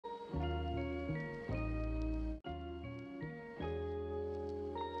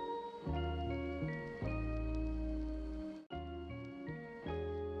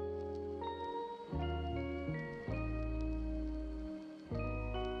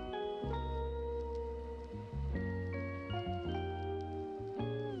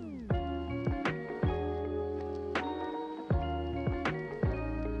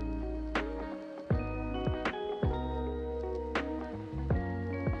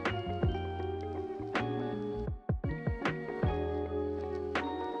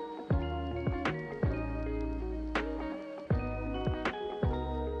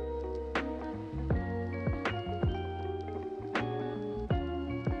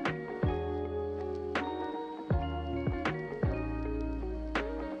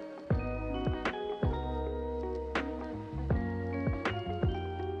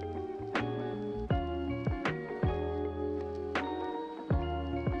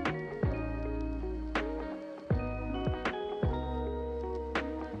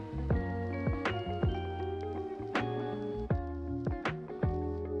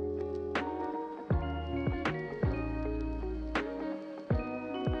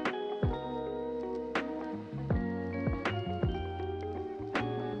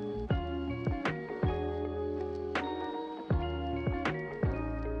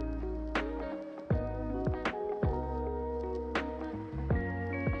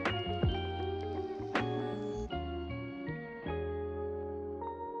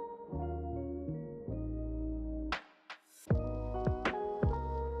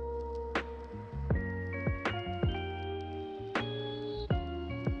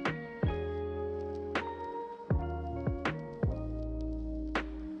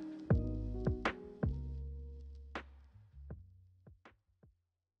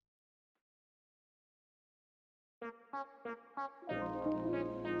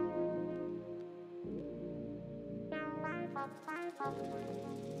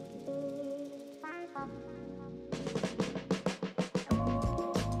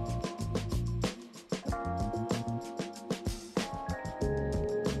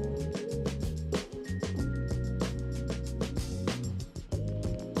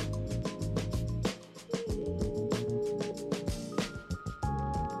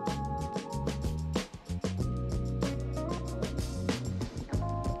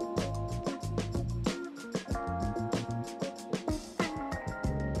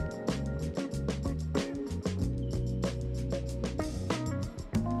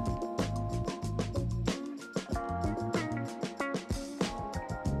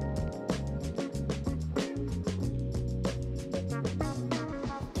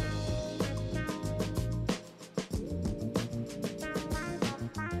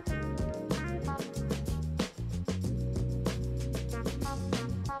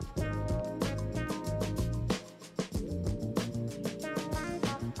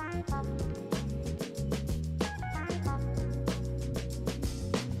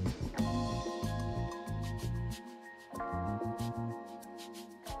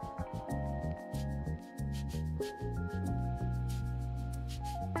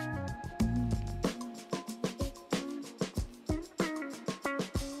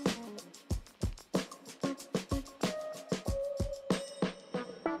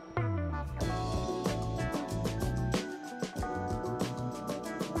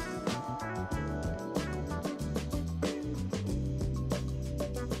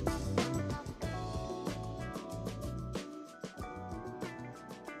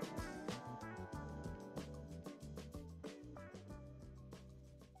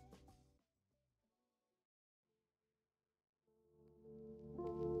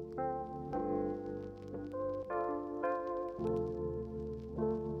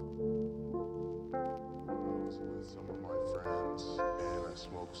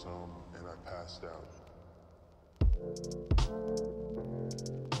smoked some, and I passed out.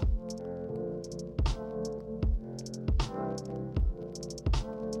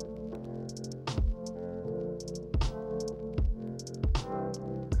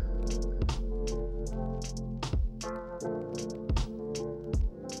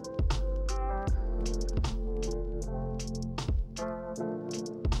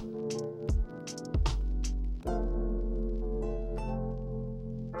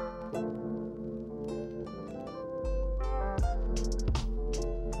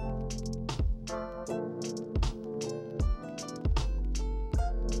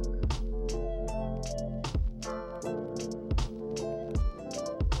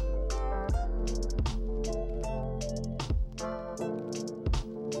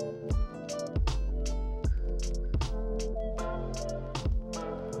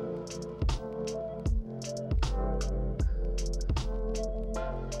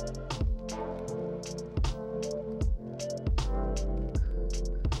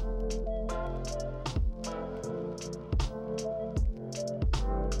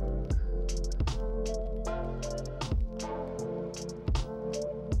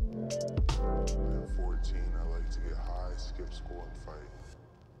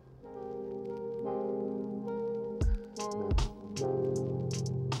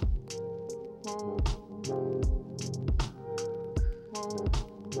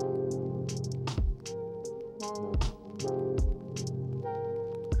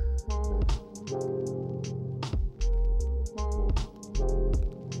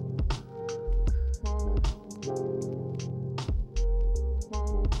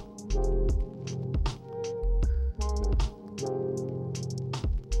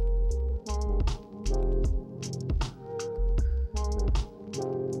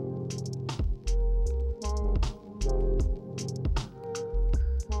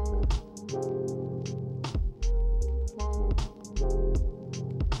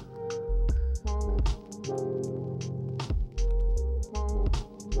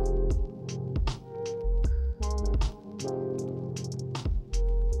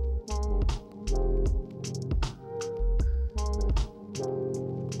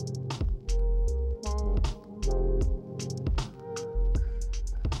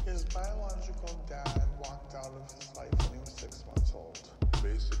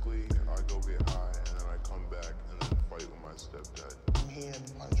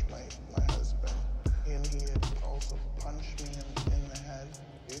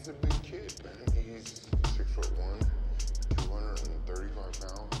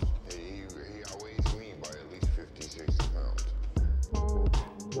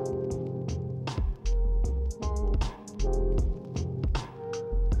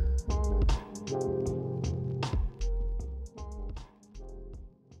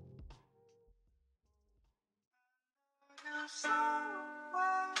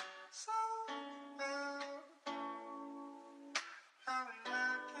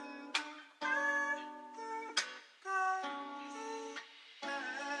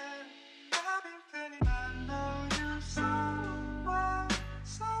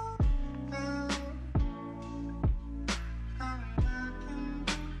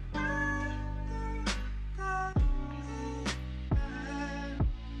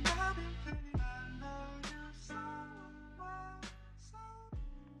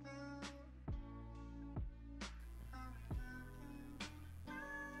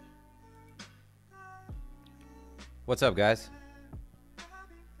 What's up, guys?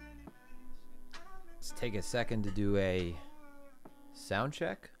 Let's take a second to do a sound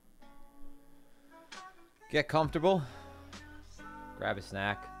check. Get comfortable. Grab a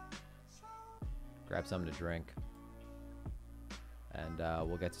snack. Grab something to drink. And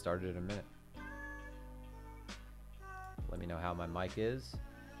we'll get started in a minute. Let me know how my mic is.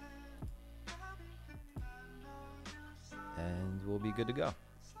 And we'll be good to go.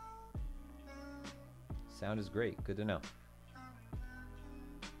 Sound is great. Good to know.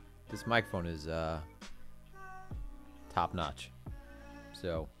 This microphone is top notch.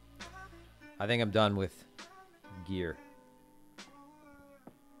 So I think I'm done with gear.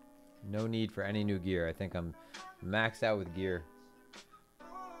 No need for any new gear. I think I'm maxed out with gear.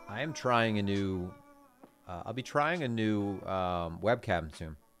 I am trying a new I'll be trying a new webcam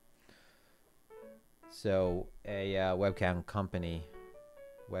soon. So a webcam company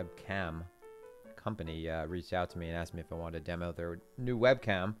reached out to me and asked me if I wanted to demo their new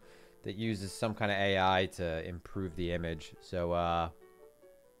webcam that uses some kind of AI to improve the image. So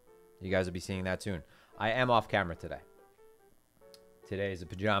you guys will be seeing that soon. I am off camera today. Today is a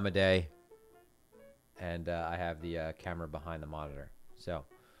pajama day, and I have the camera behind the monitor. So,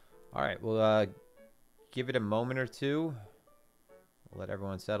 all right, we'll give it a moment or two. We'll let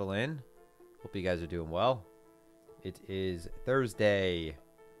everyone settle in. Hope you guys are doing well. It is Thursday,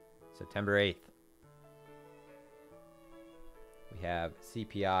 September 8th. We have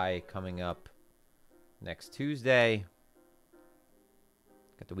CPI coming up next Tuesday.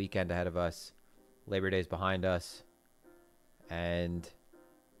 Got the weekend ahead of us. Labor Day's behind us. And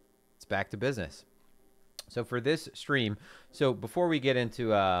it's back to business. So for this stream, so before we get into,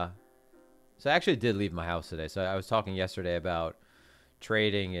 so I actually did leave my house today. So I was talking yesterday about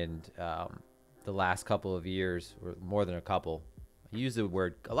trading and the last couple of years, or more than a couple. I use the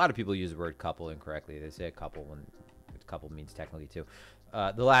word, a lot of people use the word couple incorrectly. They say a couple when a couple means technically two.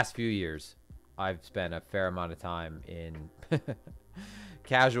 The last few years, I've spent a fair amount of time in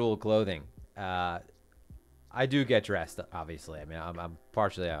casual clothing. I do get dressed, obviously. I mean, I'm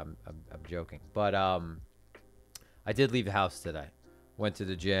partially, I'm joking, but I did leave the house today. Went to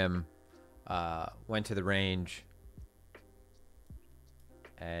the gym, went to the range,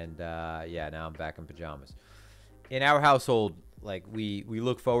 and yeah, now I'm back in pajamas. In our household, like we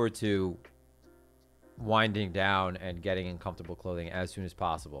look forward to winding down and getting in comfortable clothing as soon as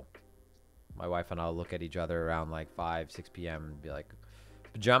possible. My wife and I'll look at each other around like 5, 6 p.m. and be like,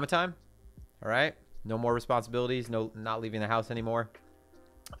 pajama time? All right. No more responsibilities. No, not leaving the house anymore.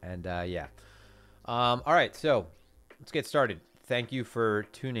 And yeah. All right. So let's get started. Thank you for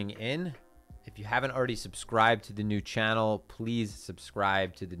tuning in. If you haven't already subscribed to the new channel, please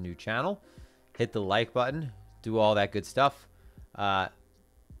subscribe to the new channel. Hit the like button. Do all that good stuff.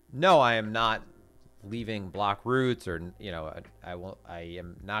 No, I am not leaving Block Roots, or I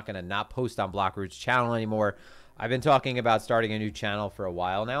am not going to not post on Block Roots channel anymore. I've been talking about starting a new channel for a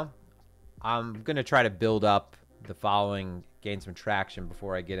while now. I'm going to try to build up the following, gain some traction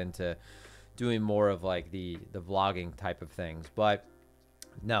before I get into doing more of like the vlogging type of things. But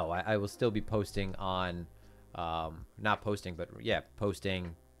no, I will still be posting on, not posting, but yeah,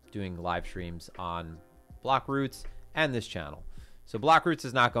 posting, doing live streams on Block Roots and this channel. So Block Roots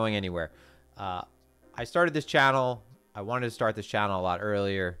is not going anywhere. I started this channel. I wanted to start this channel a lot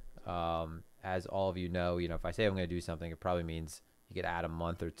earlier. As all of you know, if I say I'm going to do something, it probably means you could add a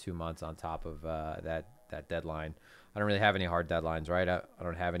month or 2 months on top of that deadline. I don't really have any hard deadlines, right? I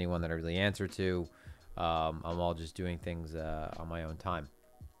don't have anyone that I really answer to. I'm all just doing things on my own time.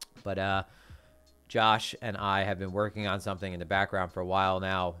 But Josh and I have been working on something in the background for a while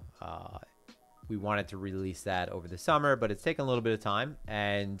now. We wanted to release that over the summer, but it's taken a little bit of time.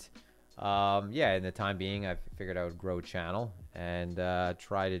 And yeah, in the time being, I figured I would grow a channel and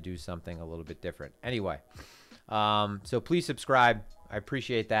try to do something a little bit different. Anyway. So please subscribe. I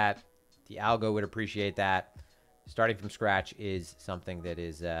appreciate that. The algo would appreciate that. Starting from scratch is something that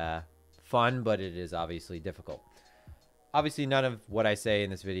is fun, but it is obviously difficult. Obviously, none of what I say in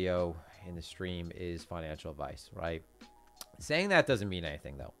this video, in the stream, is financial advice, right? Saying that doesn't mean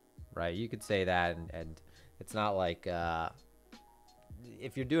anything, though, right? You could say that, and it's not like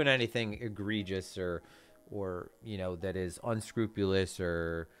if you're doing anything egregious or that is unscrupulous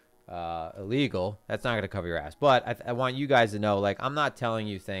or illegal, that's not going to cover your ass. But I want you guys to know, like, I'm not telling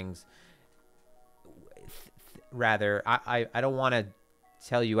you things. Rather, I don't want to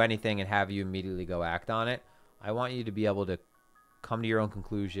tell you anything and have you immediately go act on it. I want you to be able to come to your own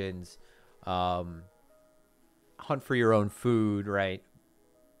conclusions, hunt for your own food, right?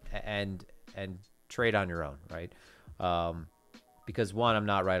 And trade on your own, right? because one, I'm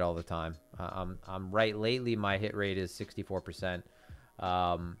not right all the time. I'm right lately. My hit rate is 64%.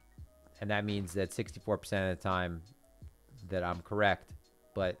 And that means that 64% of the time that I'm correct,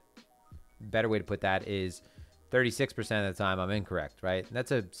 but better way to put that is 36% of the time I'm incorrect, right? And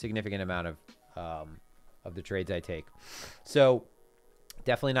that's a significant amount of the trades I take. So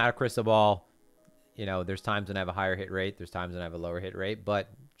definitely not a crystal ball. You know, there's times when I have a higher hit rate. There's times when I have a lower hit rate. But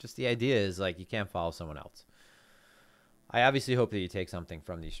just the idea is, like, you can't follow someone else. I obviously hope that you take something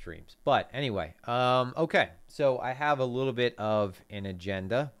from these streams. But anyway, okay. So I have a little bit of an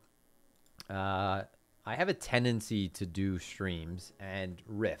agenda. I have a tendency to do streams and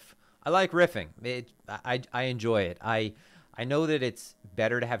riff. I like riffing. I enjoy it. I know that it's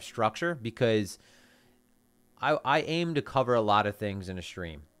better to have structure because I aim to cover a lot of things in a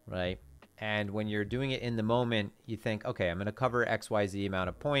stream, right? And when you're doing it in the moment, you think, okay, I'm going to cover XYZ amount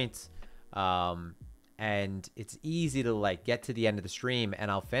of points. And it's easy to like get to the end of the stream and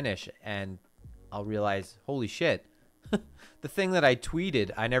I'll finish and I'll realize, holy shit, the thing that I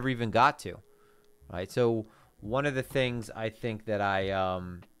tweeted, I never even got to, right? So one of the things I think that I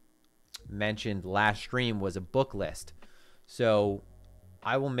mentioned last stream was a book list. So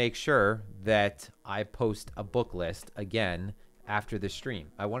I will make sure that I post a book list again after the stream.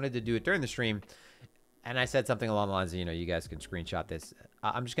 I wanted to do it during the stream, and I said something along the lines of, you know, you guys can screenshot this.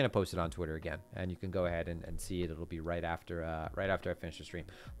 I'm just going to post it on Twitter again, and you can go ahead and see it. It'll be right after I finish the stream.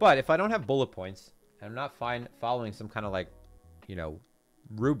 But if I don't have bullet points, and I'm not following some kind of like, you know,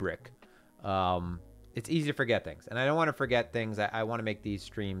 rubric, it's easy to forget things. And I don't want to forget things. I want to make these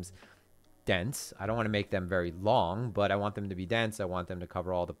streams dense. I don't want to make them very long, but I want them to be dense. I want them to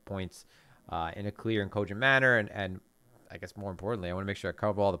cover all the points in a clear and cogent manner. And I guess more importantly, I want to make sure I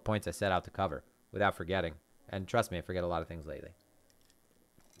cover all the points I set out to cover without forgetting. And trust me, I forget a lot of things lately.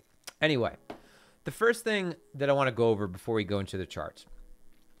 Anyway, the first thing that I want to go over before we go into the charts,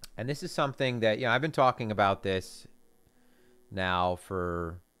 and this is something that, you know, I've been talking about this now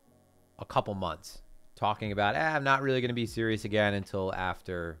for a couple months, talking about, I'm not really going to be serious again until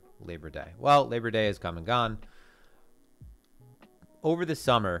after Labor Day. Well, Labor Day has come and gone. Over the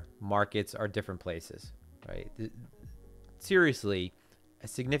summer, markets are different places, right? Seriously, a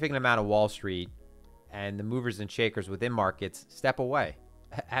significant amount of Wall Street and the movers and shakers within markets step away,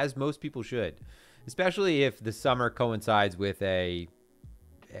 as most people should, especially if the summer coincides with a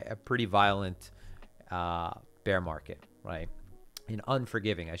pretty violent bear market, right? An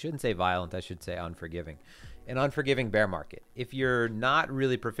unforgiving, I shouldn't say violent, I should say unforgiving. An unforgiving bear market. If you're not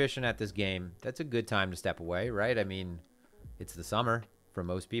really proficient at this game, that's a good time to step away, right? I mean, it's the summer for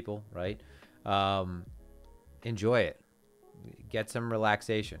most people, right? Enjoy it. Get some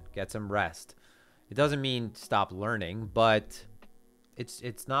relaxation. Get some rest. It doesn't mean stop learning, but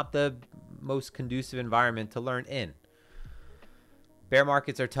it's not the most conducive environment to learn in. Bear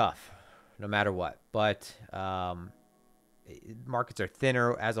markets are tough, no matter what. But markets are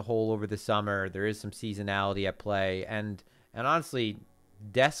thinner as a whole over the summer. There is some seasonality at play, and honestly,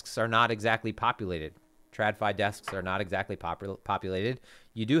 desks are not exactly populated. TradFi desks are not exactly populated.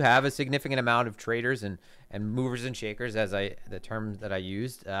 You do have a significant amount of traders and movers and shakers, as the term that I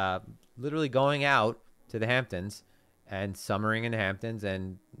used, literally going out to the Hamptons and summering in the Hamptons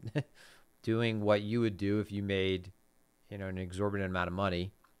and doing what you would do if you made, you know, an exorbitant amount of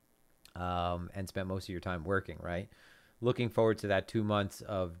money and spent most of your time working, right? Looking forward to that 2 months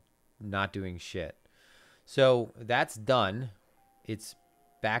of not doing shit. So that's done. It's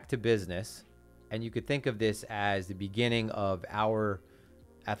back to business. And you could think of this as the beginning of our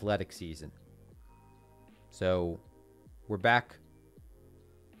athletic season. So we're back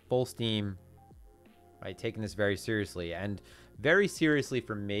full steam, right? Taking this very seriously. And very seriously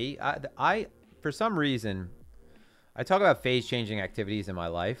for me, I for some reason, I talk about phase-changing activities in my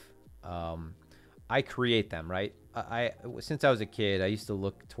life. I create them, right? Since I was a kid, I used to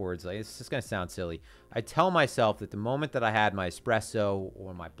look towards, like, it's just going to sound silly. I tell myself that the moment that I had my espresso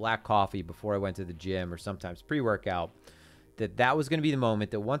or my black coffee before I went to the gym, or sometimes pre-workout, that was going to be the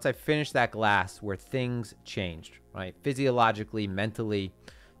moment that once I finished that glass where things changed, right? Physiologically, mentally,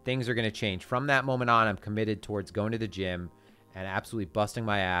 things are going to change. From that moment on, I'm committed towards going to the gym and absolutely busting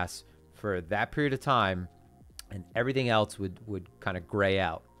my ass for that period of time, and everything else would kind of gray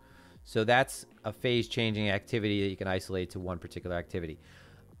out. So that's a phase-changing activity that you can isolate to one particular activity.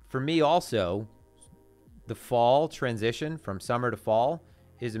 For me also, the fall transition from summer to fall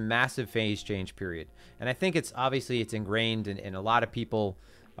is a massive phase change period. And I think it's ingrained in a lot of people,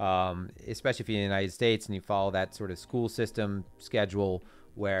 especially if you're in the United States and you follow that sort of school system schedule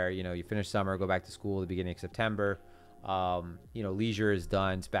where, you know, you finish summer, go back to school at the beginning of September. You know, leisure is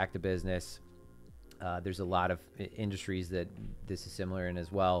done, it's back to business. There's a lot of industries that this is similar in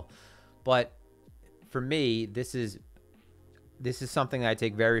as well. But for me, this is something that I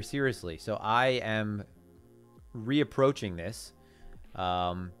take very seriously. So I am reapproaching this.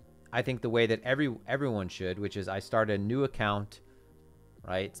 I think the way that everyone should, which is I started a new account,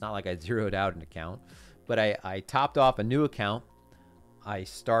 right? It's not like I zeroed out an account, but I topped off a new account. I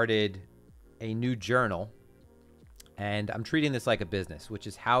started a new journal, and I'm treating this like a business, which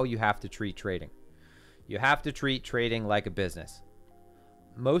is how you have to treat trading. You have to treat trading like a business.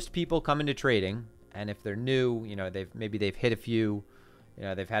 Most people come into trading, and if they're new, you know, maybe they've hit a few, you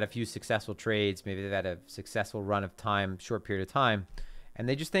know, they've had a few successful trades, maybe they've had a successful run of time, short period of time, and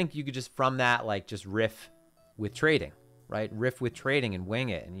they just think you could just from that like just riff with trading, right? Riff with trading and wing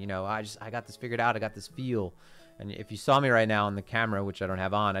it. And you know, I got this figured out. I got this feel. And if you saw me right now on the camera, which I don't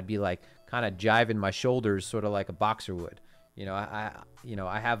have on, I'd be like kind of jiving my shoulders, sort of like a boxer would. You know,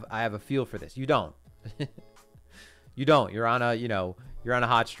 I have a feel for this. You don't. You don't. You're on a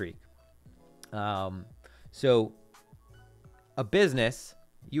hot streak. So a business,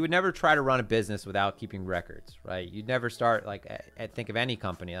 you would never try to run a business without keeping records, right? You'd never start like think of any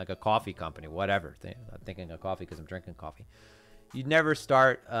company, like a coffee company, whatever. I'm thinking of coffee because I'm drinking coffee. You'd never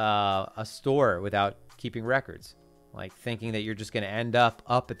start a store without keeping records, like thinking that you're just going to end up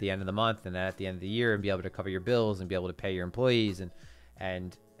at the end of the month and then at the end of the year and be able to cover your bills and be able to pay your employees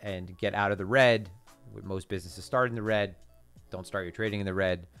and get out of the red. Most businesses start in the red. Don't start your trading in the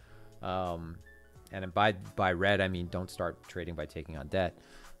red. And by red, I mean don't start trading by taking on debt.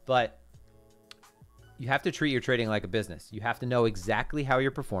 But you have to treat your trading like a business. You have to know exactly how you're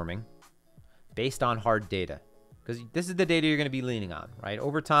performing based on hard data, because this is the data you're going to be leaning on, right?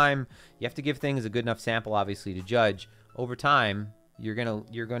 Over time, you have to give things a good enough sample, obviously, to judge. Over time, you're going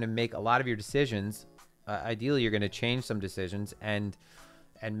to make a lot of your decisions. Ideally, you're going to change some decisions and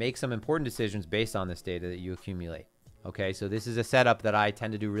make some important decisions based on this data that you accumulate. Okay, so this is a setup that I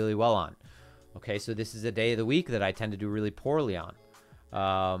tend to do really well on. Okay, so this is a day of the week that I tend to do really poorly on.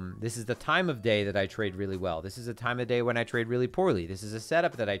 This is the time of day that I trade really well. This is a time of day when I trade really poorly. This is a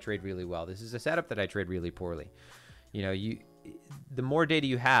setup that I trade really well. This is a setup that I trade really poorly. You know, the more data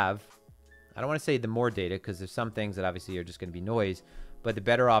you have, I don't want to say the more data because there's some things that obviously are just going to be noise, but the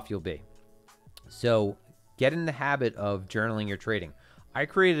better off you'll be. So get in the habit of journaling your trading. I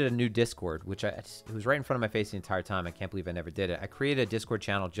created a new Discord, which it was right in front of my face the entire time. I can't believe I never did it. I created a Discord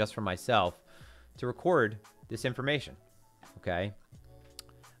channel just for myself to record this information. Okay.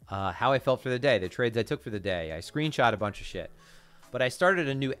 How I felt for the day, the trades I took for the day. I screenshot a bunch of shit. But I started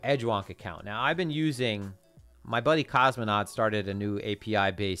a new Edgewonk account. Now, I've been using, my buddy Cosmonaut started a new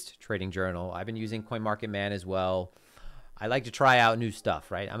API-based trading journal. I've been using CoinMarketMan as well. I like to try out new stuff,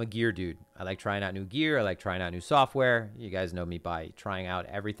 right? I'm a gear dude. I like trying out new gear. I like trying out new software. You guys know me by trying out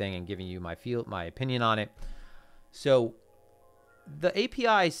everything and giving you my opinion on it. So the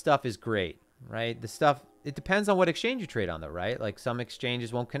API stuff is great, right? The stuff, it depends on what exchange you trade on though, right? Like some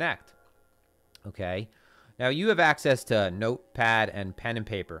exchanges won't connect. Okay. Now you have access to notepad and pen and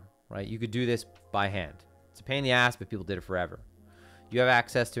paper, right? You could do this by hand. It's a pain in the ass, but people did it forever. You have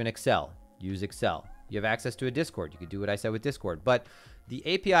access to an Excel. Use Excel. You have access to a Discord. You could do what I said with Discord. But the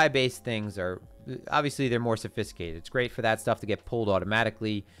API-based things are, obviously, they're more sophisticated. It's great for that stuff to get pulled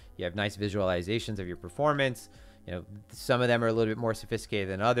automatically. You have nice visualizations of your performance. You know, some of them are a little bit more sophisticated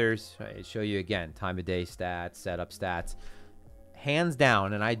than others. Right? Show you, again, time of day stats, setup stats. Hands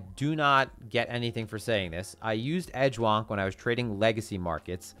down, and I do not get anything for saying this, I used Edgewonk when I was trading legacy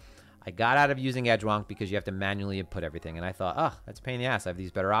markets. I got out of using Edgewonk because you have to manually input everything. And I thought, that's a pain in the ass. I have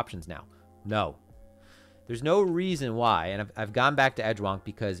these better options now. No. There's no reason why, and I've gone back to Edgewonk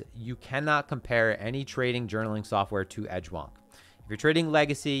because you cannot compare any trading journaling software to Edgewonk. If you're trading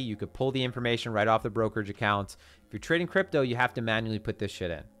legacy, you could pull the information right off the brokerage accounts. If you're trading crypto, you have to manually put this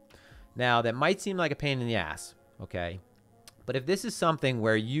shit in. Now, that might seem like a pain in the ass, okay? But if this is something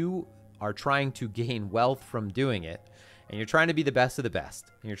where you are trying to gain wealth from doing it, and you're trying to be the best of the best,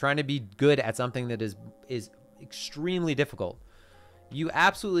 and you're trying to be good at something that is extremely difficult, you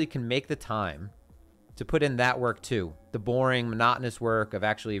absolutely can make the time to put in that work too. The boring, monotonous work of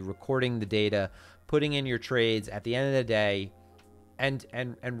actually recording the data, putting in your trades at the end of the day, and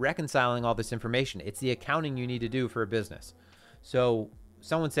reconciling all this information. It's the accounting you need to do for a business. So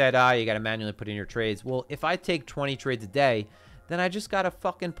someone said, you got to manually put in your trades. Well, if I take 20 trades a day, then I just got to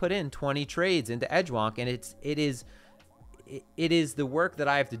fucking put in 20 trades into Edgewonk, and it is the work that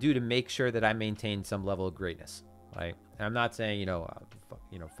I have to do to make sure that I maintain some level of greatness, right? And I'm not saying,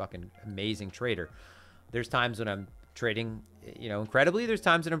 fucking amazing trader. There's times when I'm trading, incredibly. There's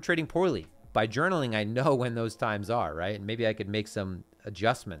times when I'm trading poorly. By journaling, I know when those times are, right? And maybe I could make some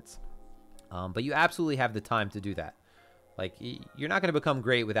adjustments. But you absolutely have the time to do that. Like, you're not going to become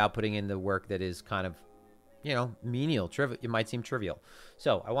great without putting in the work that is kind of, you know, menial, trivial. It might seem trivial.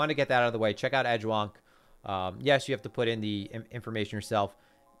 So I want to get that out of the way. Check out Edgewonk. Yes, you have to put in the information yourself.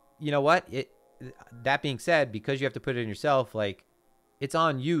 You know what? That being said, because you have to put it in yourself, like, it's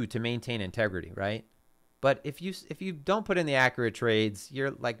on you to maintain integrity, right? But if you don't put in the accurate trades,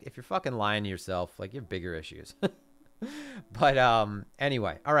 you're like, if you're fucking lying to yourself, like, you have bigger issues. But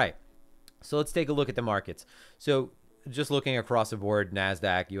anyway, all right. So let's take a look at the markets. So just looking across the board,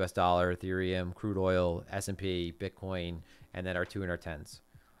 NASDAQ, US dollar, Ethereum, crude oil, S&P, Bitcoin, and then our 2 and our 10s.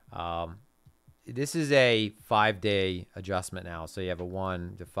 This is a 5-day adjustment now. So you have a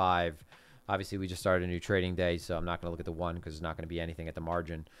 1 to 5. Obviously, we just started a new trading day, so I'm not going to look at the 1 because there's not going to be anything at the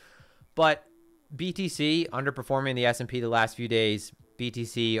margin. But BTC underperforming the S&P the last few days.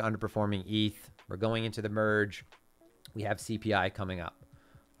 BTC underperforming ETH. We're going into the merge. We have CPI coming up.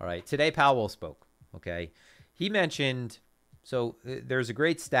 All right. Today, Powell spoke. Okay. He mentioned, so there's a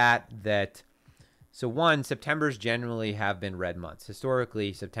great stat that, so one, Septembers generally have been red months.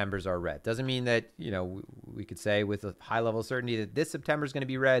 Historically, Septembers are red. Doesn't mean that, you know, we could say with a high level of certainty that this September is going to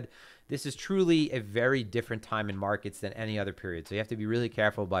be red. This is truly a very different time in markets than any other period. So you have to be really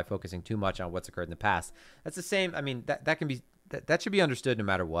careful by focusing too much on what's occurred in the past. That's the same. I mean, that should be understood no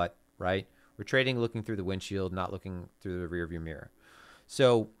matter what, right? We're trading looking through the windshield, not looking through the rearview mirror.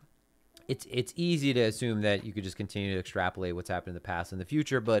 So it's easy to assume that you could just continue to extrapolate what's happened in the past and the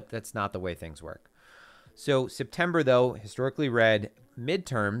future, but that's not the way things work. So September, though, historically red.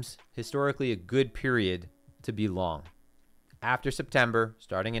 Midterms, historically a good period to be long. After September,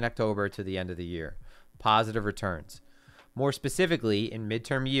 starting in October to the end of the year, positive returns. More specifically, in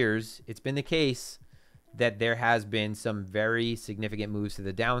midterm years, it's been the case that there has been some very significant moves to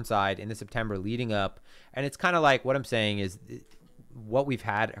the downside in the September leading up. And it's kind of like what I'm saying is what we've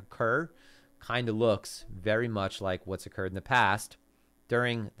had occur kind of looks very much like what's occurred in the past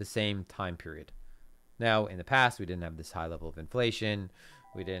during the same time period. Now, in the past, we didn't have this high level of inflation.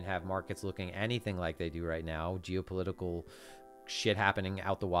 We didn't have markets looking anything like they do right now. Geopolitical shit happening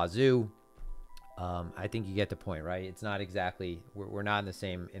out the wazoo. I think you get the point, right? It's not exactly, we're not in the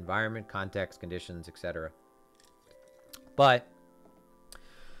same environment, context, conditions, etc. But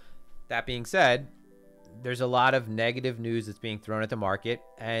that being said, there's a lot of negative news that's being thrown at the market,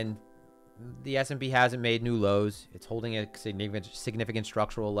 and the S&P hasn't made new lows. It's holding a significant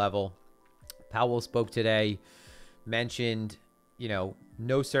structural level. Powell spoke today, mentioned, you know,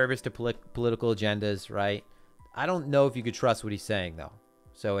 no service to political agendas, right? I don't know if you could trust what he's saying, though.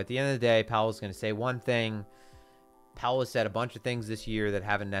 So at the end of the day, Powell's going to say one thing. Powell has said a bunch of things this year that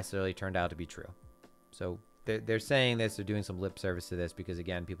haven't necessarily turned out to be true. So they're saying this, they're doing some lip service to this because,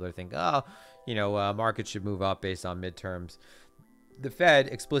 again, people are thinking, oh, you know, markets should move up based on midterms. The Fed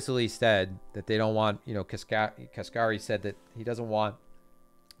explicitly said that they don't want, you know, Kaskari said that he doesn't want,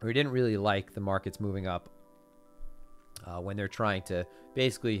 or he didn't really like the markets moving up when they're trying to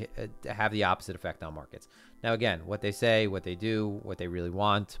basically have the opposite effect on markets. Now, again, what they say, what they do, what they really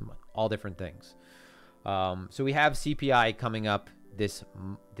want, all different things. So we have CPI coming up this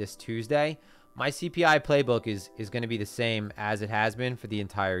Tuesday. My CPI playbook is going to be the same as it has been for the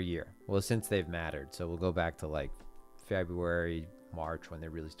entire year. Well, since they've mattered. So we'll go back to like February, March when they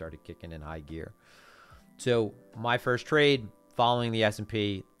really started kicking in high gear. So my first trade following the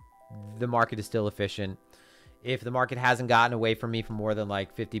S&P, the market is still efficient. If the market hasn't gotten away from me for more than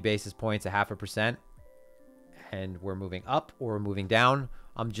like 50 basis points, 0.5%, and we're moving up or we're moving down,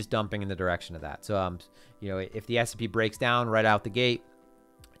 I'm just dumping in the direction of that. So, you know, if the S&P breaks down right out the gate,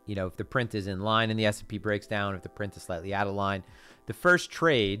 you know, if the print is in line and the S&P breaks down, if the print is slightly out of line, the first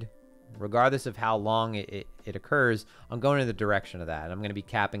trade, regardless of how long it occurs, I'm going in the direction of that. And I'm going to be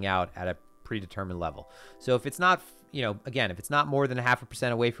capping out at a predetermined level. So if it's not, you know, again, if it's not more than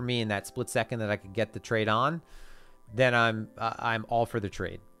 0.5% away from me in that split second that I could get the trade on, then I'm all for the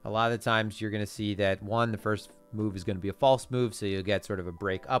trade. A lot of the times you're going to see that, one, the first move is going to be a false move, so you'll get sort of a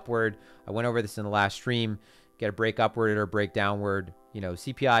break upward. I went over this in the last stream. Get a break upward or a break downward. You know,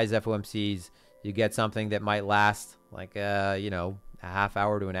 CPIs, FOMCs, you get something that might last like, you know, a half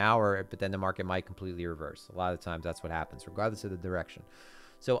hour to an hour, but then the market might completely reverse. A lot of times that's what happens, regardless of the direction.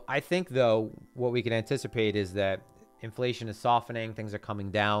 So I think, though, what we can anticipate is that inflation is softening. Things are coming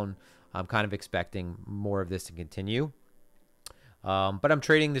down. I'm kind of expecting more of this to continue. But I'm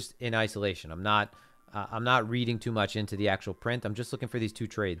trading this in isolation. I'm not reading too much into the actual print. I'm just looking for these two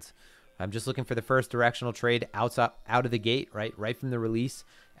trades. I'm just looking for the first directional trade out of the gate, right from the release.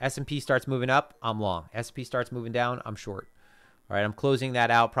 S&P starts moving up, I'm long. S&P starts moving down, I'm short. All right, I'm closing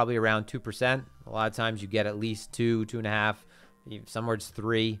that out probably around 2%. A lot of times you get at least 2, 2.5, somewhere it's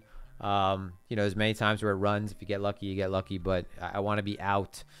 3. You know, there's many times where it runs. If you get lucky, you get lucky. But I want to be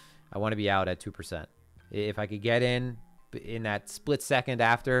out. I want to be out at 2%. If I could get in that split second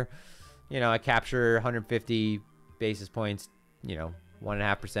after, you know, I capture 150 basis points, you know,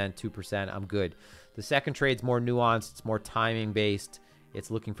 1.5%, 2%, I'm good. The second trade's more nuanced. It's more timing based. It's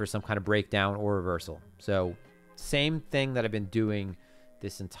looking for some kind of breakdown or reversal. So same thing that I've been doing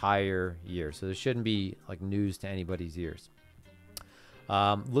this entire year. So there shouldn't be like news to anybody's ears.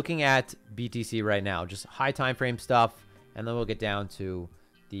 Looking at BTC right now, just high time frame stuff, and then we'll get down to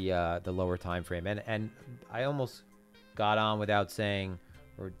the lower time frame. And I almost got on without saying,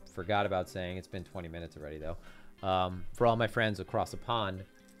 or forgot about saying, it's been 20 minutes already though. For all my friends across the pond,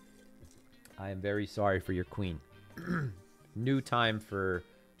 I am very sorry for your queen. New time for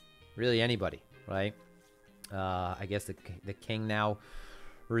really anybody, right? I guess the king now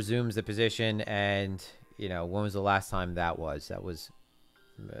resumes the position, and you know, when was the last time that was? That was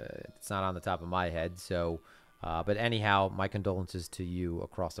it's not on the top of my head. So, but anyhow, my condolences to you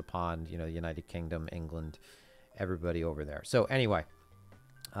across the pond. You know, United Kingdom, England, everybody over there. So anyway,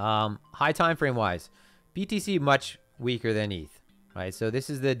 high time frame wise, BTC much weaker than ETH, right? So this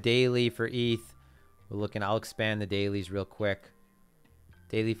is the daily for ETH. We're looking, I'll expand the dailies real quick.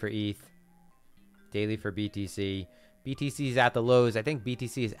 Daily for ETH, daily for BTC. BTC is at the lows. I think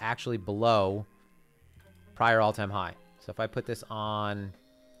BTC is actually below prior all-time high. So if I put this on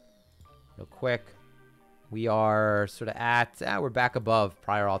real quick, we are sort of at, we're back above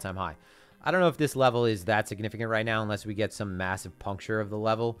prior all-time high. I don't know if this level is that significant right now unless we get some massive puncture of the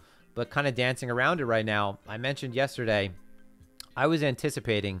level, but kind of dancing around it right now. I mentioned yesterday, I was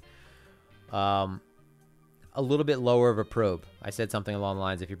anticipating a little bit lower of a probe. I said something along the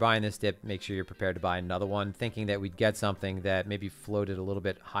lines, if you're buying this dip, make sure you're prepared to buy another one, thinking that we'd get something that maybe floated a little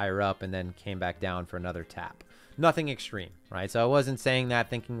bit higher up and then came back down for another tap. Nothing extreme, right? So I wasn't saying that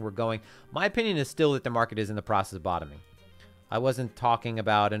thinking we're going. My opinion is still that the market is in the process of bottoming. I wasn't talking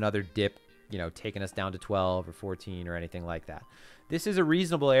about another dip, you know, taking us down to 12 or 14 or anything like that. This is a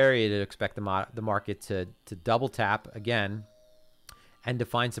reasonable area to expect the market to double tap again and to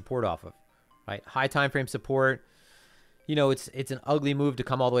find support off of. Right, high time frame support. You know, it's an ugly move to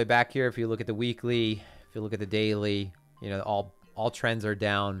come all the way back here. If you look at the weekly, if you look at the daily, you know, all trends are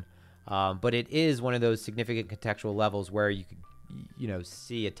down. But it is one of those significant contextual levels where you could, you know,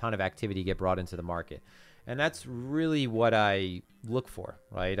 see a ton of activity get brought into the market, and that's really what I look for,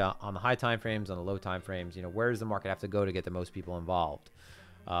 right? On the high time frames, on the low time frames, you know, where does the market have to go to get the most people involved?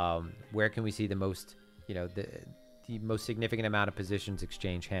 Where can we see the most, you know, the most significant amount of positions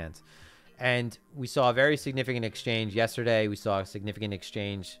exchange hands? And we saw a very significant exchange yesterday. We saw a significant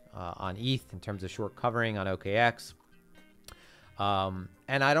exchange on ETH in terms of short covering on OKX.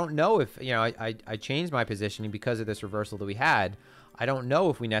 And I don't know if, you know, I changed my positioning because of this reversal that we had. I don't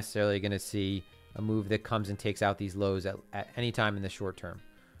know if we necessarily are going to see a move that comes and takes out these lows at any time in the short term.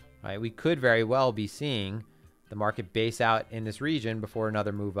 Right? We could very well be seeing the market base out in this region before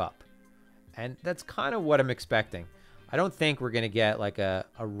another move up. And that's kind of what I'm expecting. I don't think we're going to get like a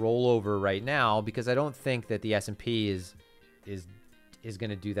rollover right now, because I don't think that the S&P is going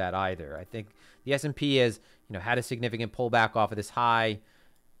to do that either. I think the S&P has, you know, had a significant pullback off of this high.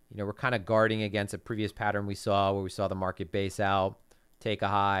 You know, we're kind of guarding against a previous pattern we saw where we saw the market base out, take a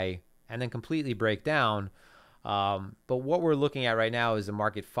high, and then completely break down. But what we're looking at right now is the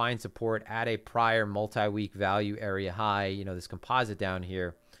market find support at a prior multi-week value area high, you know, this composite down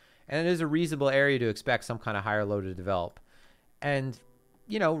here. And it is a reasonable area to expect some kind of higher low to develop. And,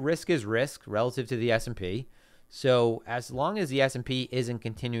 you know, risk is risk relative to the S&P. So as long as the S&P isn't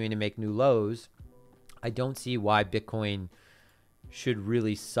continuing to make new lows, I don't see why Bitcoin should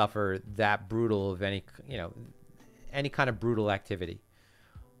really suffer that brutal of any, you know, any kind of brutal activity.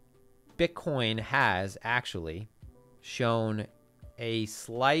 Bitcoin has actually shown a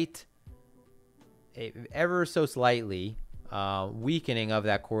slight, ever so slightly, weakening of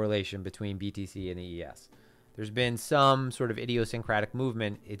that correlation between BTC and the ES. There's been some sort of idiosyncratic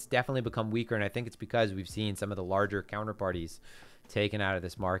movement. It's definitely become weaker, and I think it's because we've seen some of the larger counterparties taken out of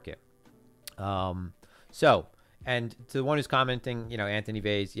this market. So, and to the one who's commenting, you know, Anthony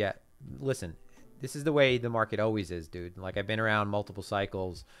Vase, yeah, listen, this is the way the market always is, dude. Like, I've been around multiple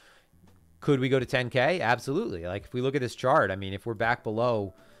cycles. Could we go to 10K? Absolutely. Like, if we look at this chart, I mean, if we're back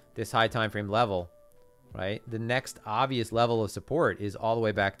below this high time frame level, right, the next obvious level of support is all the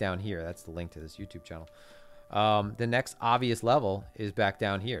way back down here. That's the link to this YouTube channel. The next obvious level is back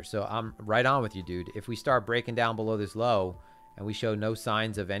down here. So I'm right on with you, dude. If we start breaking down below this low and we show no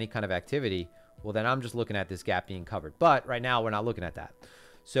signs of any kind of activity, well, then I'm just looking at this gap being covered. But right now, we're not looking at that.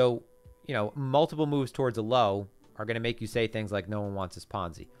 So, you know, multiple moves towards a low are going to make you say things like no one wants this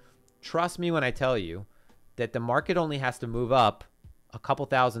Ponzi. trust me when I tell you that the market only has to move up a couple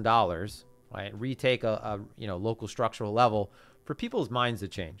 $1,000s, right? Retake a local structural level for people's minds to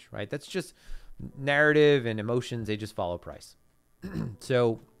change, right? That's just narrative and emotions. They just follow price.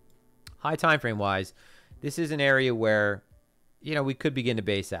 So high time frame wise, this is an area where, we could begin to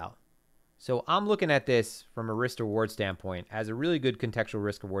base out. So I'm looking at this from a risk to reward standpoint as a really good contextual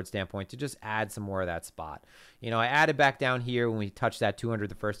risk reward standpoint to just add some more of that spot. I added back down here when we touched that 200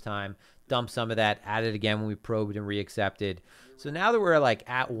 the first time, dumped some of that, added again when we probed and reaccepted. So now that we're like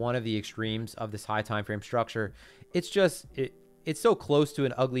at one of the extremes of this high time frame structure, it's so close to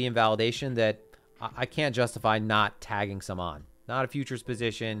an ugly invalidation that I can't justify not tagging some on. Not a futures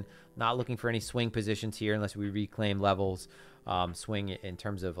position, not looking for any swing positions here unless we reclaim levels. Swing in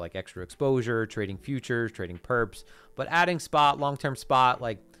terms of like extra exposure, trading futures, trading perps, but adding spot, long-term spot,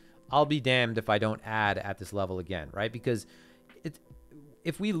 like I'll be damned if I don't add at this level again, right? Because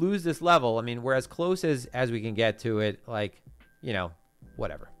if we lose this level, I mean, we're as close as we can get to it, like,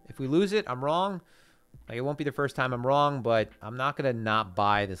 whatever. If we lose it, I'm wrong. Like, it won't be the first time I'm wrong, but I'm not going to not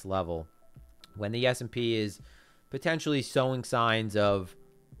buy this level when the S&P is potentially showing signs of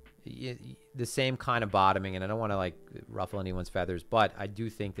the same kind of bottoming. And I don't want to like ruffle anyone's feathers, but I do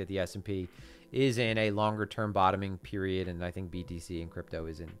think that the S&P is in a longer term bottoming period, and I think BTC and crypto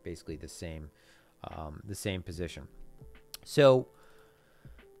is in basically the same position. So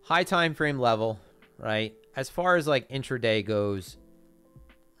high time frame level, right? As far as like intraday goes,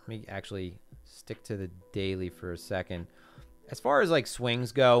 let me actually stick to the daily for a second. As far as like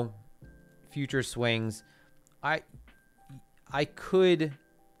swings go, future swings, I could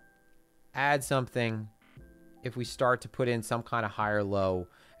add something if we start to put in some kind of higher low.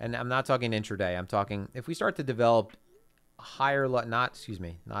 And I'm not talking intraday. I'm talking if we start to develop a higher low, not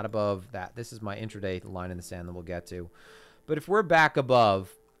above that. This is my intraday line in the sand that we'll get to. But if we're back above,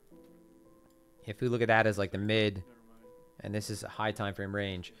 if we look at that as like the mid, and this is a high time frame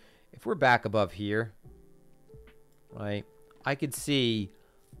range, if we're back above here, right, I could see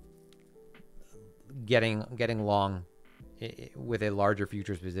getting long with a larger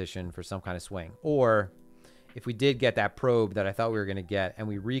futures position for some kind of swing. Or if we did get that probe that I thought we were going to get and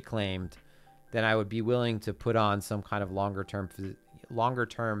we reclaimed, then I would be willing to put on some kind of longer term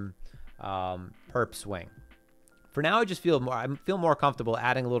perp swing. For now, I just feel more comfortable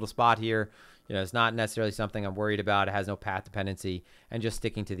adding a little spot here. It's not necessarily something I'm worried about. It has no path dependency, and just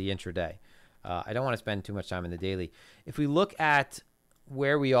sticking to the intraday. I don't want to spend too much time in the daily. If we look at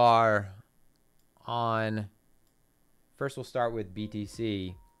where we are on, first we'll start with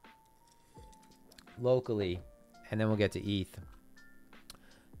BTC locally, and then we'll get to ETH.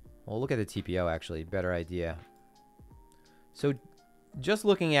 We'll look at the TPO actually, better idea. So just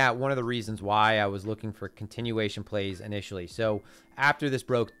looking at one of the reasons why I was looking for continuation plays initially. So after this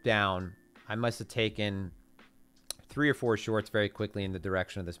broke down, I must have taken 3 or 4 shorts very quickly in the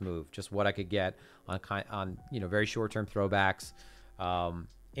direction of this move. Just what I could get on very short-term throwbacks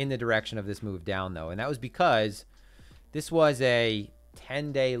in the direction of this move down, though. And that was because this was a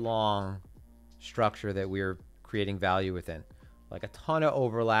 10-day long structure that we were creating value within. Like a ton of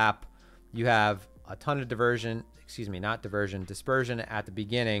overlap. You have a ton of dispersion at the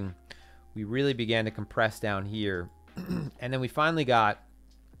beginning. We really began to compress down here. And then we finally got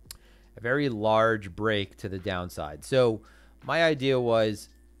a very large break to the downside. So my idea was,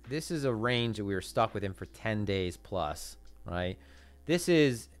 this is a range that we were stuck within for 10 days plus, right? This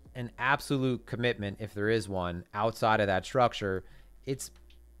is an absolute commitment, if there is one, outside of that structure. It's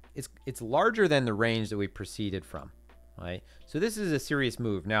larger than the range that we proceeded from, right? So this is a serious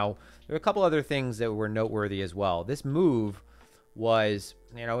move. Now, there are a couple other things that were noteworthy as well. This move was,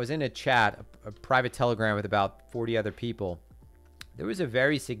 I was in a chat, a private Telegram with about 40 other people. There was a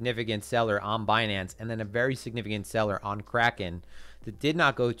very significant seller on Binance and then a very significant seller on Kraken that did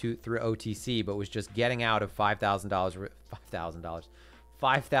not go through OTC, but was just getting out of $5,000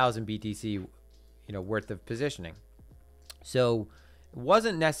 BTC, worth of positioning. So it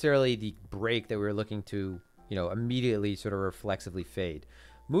wasn't necessarily the break that we were looking to, immediately sort of reflexively fade.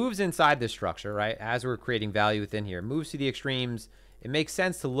 Moves inside this structure, right? As we're creating value within here, moves to the extremes. It makes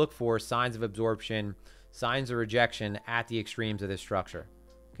sense to look for signs of absorption, signs of rejection at the extremes of this structure.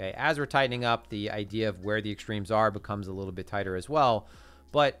 Okay, as we're tightening up, the idea of where the extremes are becomes a little bit tighter as well.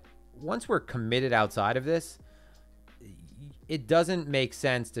 But once we're committed outside of this, it doesn't make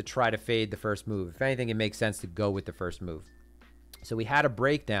sense to try to fade the first move. If anything, it makes sense to go with the first move. So we had a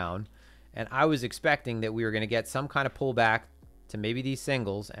breakdown, and I was expecting that we were going to get some kind of pullback to maybe these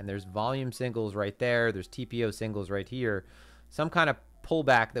singles, and there's volume singles right there, there's TPO singles right here, some kind of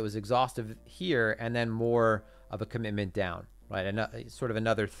pullback that was exhaustive here, and then more of a commitment down, right? Sort of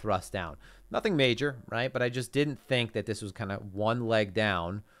another thrust down. Nothing major, right? But I just didn't think that this was kind of one leg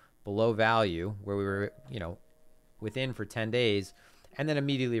down below value where we were, within for 10 days and then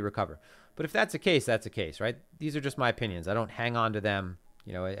immediately recover. But if that's the case, that's the case, right? These are just my opinions. I don't hang on to them.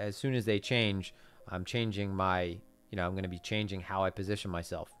 As soon as they change, I'm changing my, I'm going to be changing how I position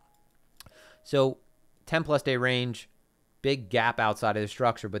myself. So 10 plus day range, big gap outside of the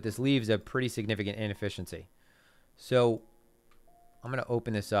structure, but this leaves a pretty significant inefficiency. So I'm going to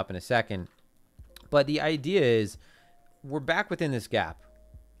open this up in a second. But the idea is we're back within this gap.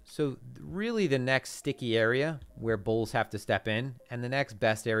 So really the next sticky area where bulls have to step in and the next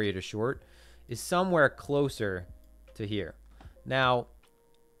best area to short is somewhere closer to here. Now,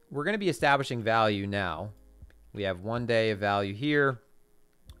 we're going to be establishing value now. We have 1 day of value here,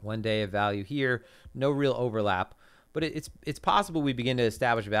 1 day of value here, no real overlap, but it's possible we begin to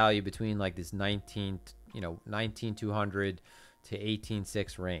establish value between like this 19,200 to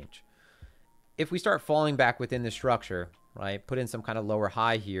 18,600 range. If we start falling back within the structure, right, put in some kind of lower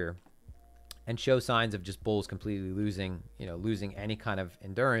high here and show signs of just bulls completely losing any kind of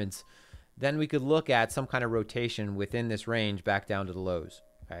endurance, then we could look at some kind of rotation within this range back down to the lows.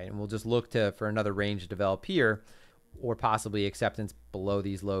 Right? And we'll just look for another range to develop here, or possibly acceptance below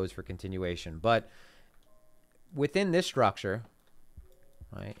these lows for continuation. But within this structure,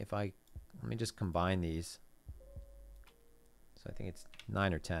 right, let me just combine these. So I think it's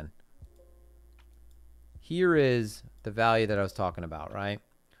 9 or 10. Here is the value that I was talking about, right?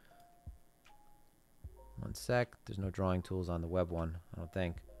 One sec. There's no drawing tools on the web one, I don't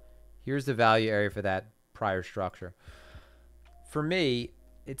think. Here's the value area for that prior structure. For me,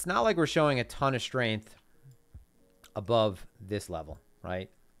 it's not like we're showing a ton of strength above this level, right?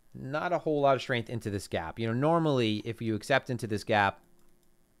 Not a whole lot of strength into this gap. Normally if you accept into this gap,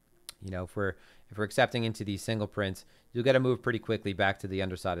 if we're accepting into these single prints, you'll get to move pretty quickly back to the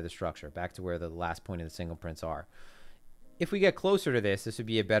underside of the structure, back to where the last point of the single prints are. If we get closer to this would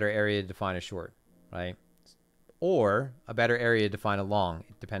be a better area to define a short, right? Or a better area to define a long,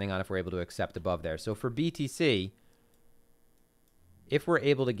 depending on if we're able to accept above there. So for BTC, if we're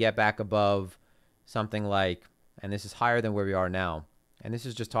able to get back above something like, and this is higher than where we are now, and this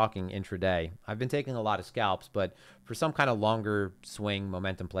is just talking intraday. I've been taking a lot of scalps, but for some kind of longer swing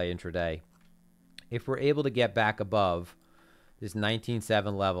momentum play intraday, if we're able to get back above this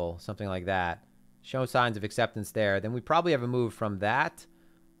 19.7 level, something like that, show signs of acceptance there, then we probably have a move from that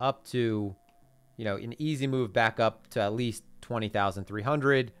up to, an easy move back up to at least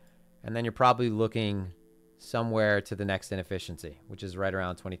 20,300, and then you're probably looking somewhere to the next inefficiency, which is right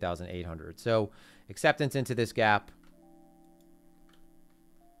around 20,800. So acceptance into this gap,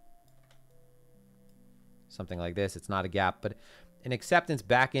 something like this. It's not a gap, but an acceptance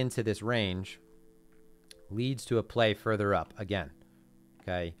back into this range leads to a play further up again.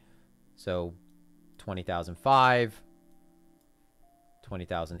 Okay, so 20,005,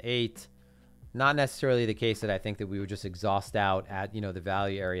 20,008. Not necessarily the case that I think that we would just exhaust out at, the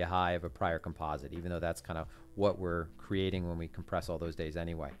value area high of a prior composite, even though that's kind of what we're creating when we compress all those days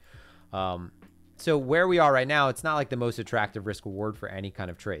anyway. So where we are right now, it's not like the most attractive risk reward for any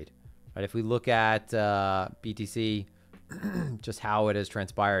kind of trade. Right? If we look at BTC, just how it has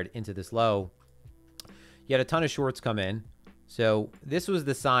transpired into this low, you had a ton of shorts come in. So this was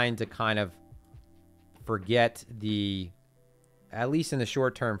the sign to kind of forget at least in the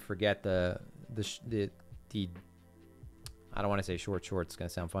short term, forget the I don't want to say short, it's going to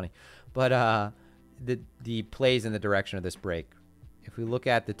sound funny, but the plays in the direction of this break. If we look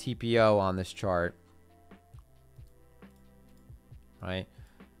at the TPO on this chart, right?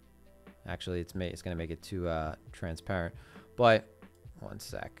 Actually, it's going to make it too transparent, but one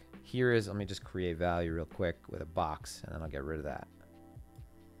sec. Let me just create value real quick with a box, and then I'll get rid of that.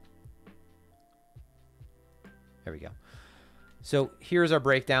 There we go. So here's our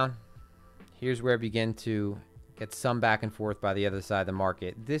breakdown. Here's where I begin to get some back and forth by the other side of the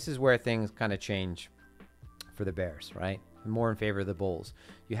market. This is where things kind of change for the bears, right? More in favor of the bulls.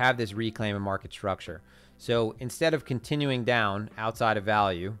 You have this reclaim and market structure. So instead of continuing down outside of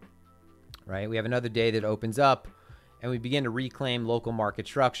value, right, we have another day that opens up and we begin to reclaim local market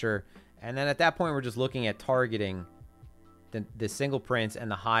structure. And then at that point, we're just looking at targeting the single prints and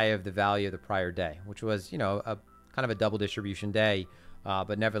the high of the value of the prior day, which was, a kind of a double distribution day.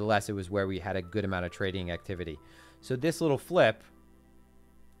 But nevertheless, it was where we had a good amount of trading activity. So this little flip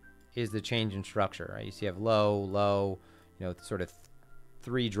is the change in structure, right? You see you have low, low, sort of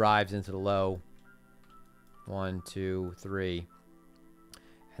 3 drives into the low. 1, 2, 3.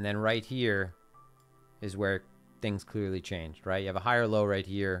 And then right here is where things clearly changed, right? You have a higher low right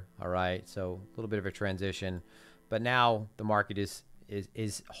here, all right? So a little bit of a transition. but now the market is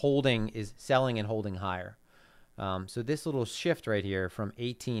selling and holding higher. So this little shift right here from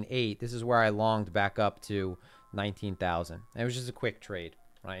 18.8, this is where I longed back up to 19,000. It was just a quick trade,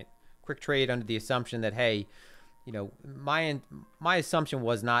 right? Quick trade under the assumption that, hey, you know, my assumption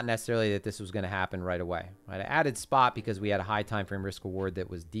was not necessarily that this was going to happen right away. Right? I added spot because we had a high time frame risk reward that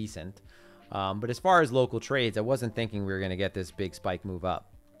was decent. But as far as local trades, I wasn't thinking we were going to get this big spike move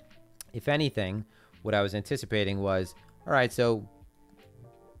up. If anything, what I was anticipating was, all right, so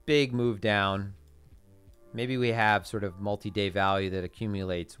big move down. Maybe we have sort of multi-day value that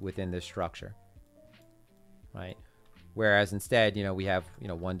accumulates within this structure, right? Whereas instead, you know, we have, you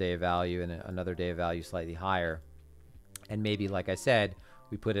know, 1 day of value and another day of value slightly higher. And maybe, like I said,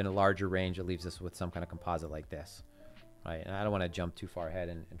 we put in a larger range that leaves us with some kind of composite like this, right? And I don't want to jump too far ahead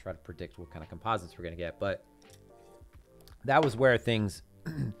and try to predict what kind of composites we're going to get, but that was where things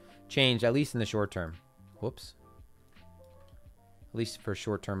changed, at least in the short term. Whoops. At least for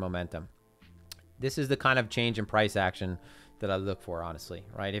short-term momentum. This is the kind of change in price action that I look for, honestly,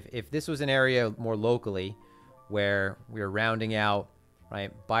 right? If this was an area more locally where we're rounding out,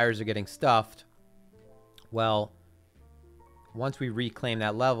 right, buyers are getting stuffed, well, once we reclaim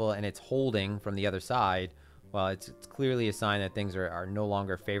that level and it's holding from the other side, well, it's clearly a sign that things are no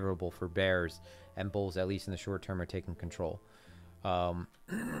longer favorable for bears, and bulls, at least in the short term, are taking control.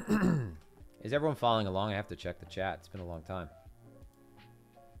 Is everyone following along? I have to check the chat. It's been a long time.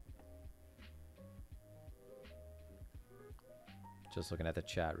 Just looking at the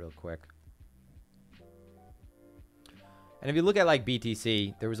chat real quick. And if you look at like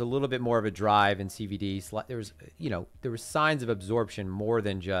BTC, there was a little bit more of a drive in CVD. There was, you know, there were signs of absorption more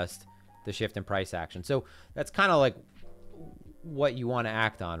than just the shift in price action. So that's kind of like what you want to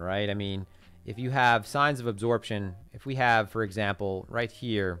act on, right? I mean, if you have signs of absorption, if we have, for example, right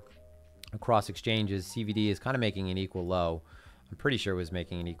here across exchanges, CVD is kind of making an equal low. I'm pretty sure it was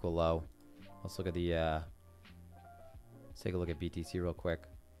making an equal low. Let's look at the, let's take a look at BTC real quick.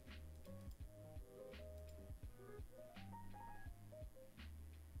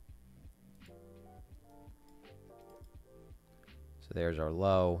 So there's our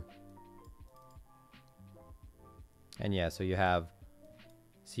low. And yeah, so you have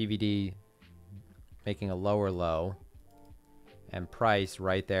CVD making a lower low, and price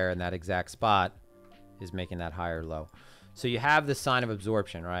right there in that exact spot is making that higher low. So you have the sign of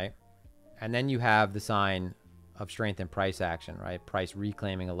absorption, right? And then you have the sign of strength in price action, right? Price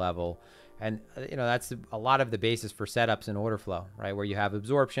reclaiming a level. And, you know, that's a lot of the basis for setups in order flow, right? Where you have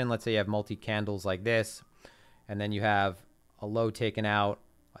absorption, let's say you have multi-candles like this, and then you have a low taken out,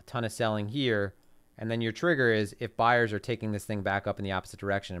 a ton of selling here, and then your trigger is if buyers are taking this thing back up in the opposite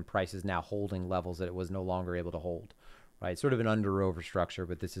direction and price is now holding levels that it was no longer able to hold, right? Sort of an under-over structure,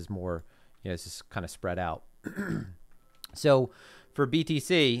 but this is more, you know, this is kind of spread out. So for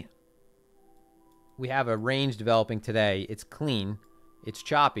BTC, we have a range developing today. It's clean. It's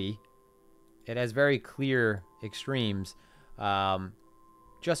choppy. It has very clear extremes.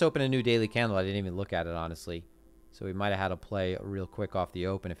 Just opened a new daily candle. I didn't even look at it, honestly. So we might have had to play real quick off the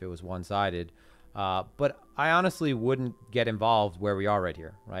open if it was one-sided. But I honestly wouldn't get involved where we are right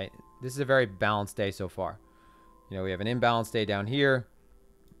here, right? This is a very balanced day so far. You know, we have an imbalanced day down here,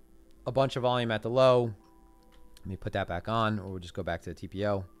 a bunch of volume at the low. Let me put that back on, or we'll just go back to the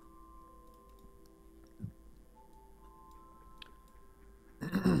TPO.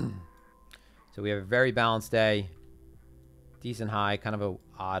 So we have a very balanced day, decent high, kind of a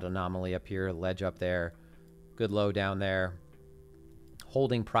odd anomaly up here, ledge up there, good low down there,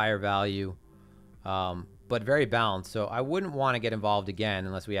 holding prior value, but very balanced. So I wouldn't want to get involved again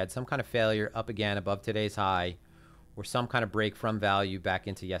unless we had some kind of failure up again above today's high, or some kind of break from value back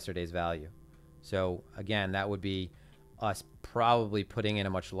into yesterday's value. So again, that would be us probably putting in a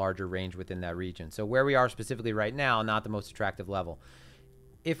much larger range within that region. So where we are specifically right now, not the most attractive level.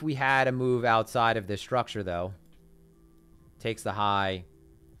 If we had a move outside of this structure, though, takes the high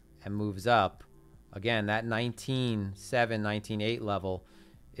and moves up, again, that 19.7, 19.8 level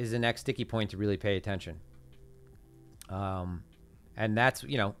is the next sticky point to really pay attention. And that's,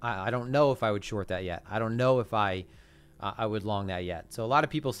 you know, I don't know if I would short that yet. I don't know if I would long that yet. So a lot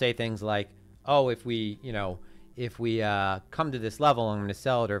of people say things like, oh, if we, you know, if we come to this level, I'm going to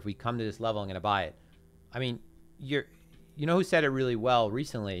sell it, or if we come to this level, I'm going to buy it. I mean, you know who said it really well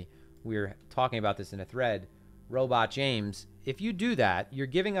recently? We were talking about this in a thread, Robot James. If you do that, you're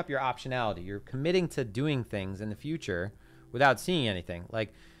giving up your optionality. You're committing to doing things in the future without seeing anything.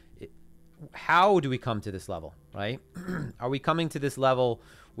 Like, how do we come to this level, right? Are we coming to this level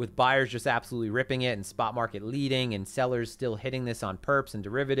with buyers just absolutely ripping it and spot market leading and sellers still hitting this on perps and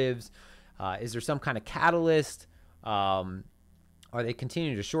derivatives? Is there some kind of catalyst? Are they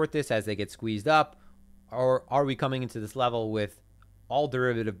continuing to short this as they get squeezed up? Or are we coming into this level with all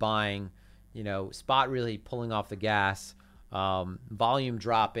derivative buying, spot really pulling off the gas, volume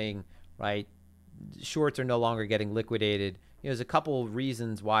dropping, right? Shorts are no longer getting liquidated. There's a couple of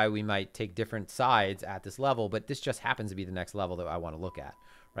reasons why we might take different sides at this level, but this just happens to be the next level that I want to look at,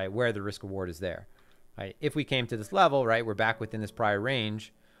 right? Where the risk reward is there, right? If we came to this level, right, we're back within this prior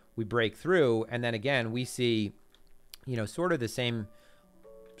range, we break through, and then again, we see, sort of the same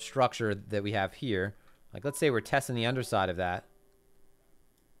structure that we have here. Like, let's say we're testing the underside of that.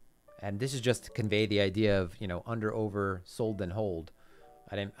 And this is just to convey the idea of, under, over, sold, then hold.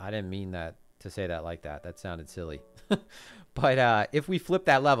 I didn't mean that to say that like that. That sounded silly. But if we flip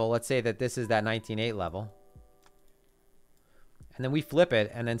that level, let's say that this is that 19.8 level. And then we flip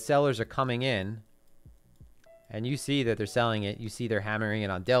it, and then sellers are coming in. And you see that they're selling it. You see they're hammering it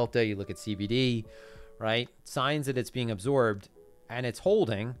on Delta. You look at CBD, right? Signs that it's being absorbed, and it's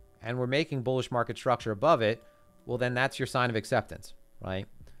holding, and we're making bullish market structure above it. Well, then that's your sign of acceptance, right?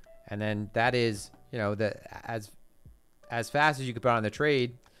 And then that is, as fast as you can put on the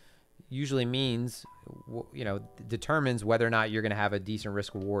trade, usually means, determines whether or not you're going to have a decent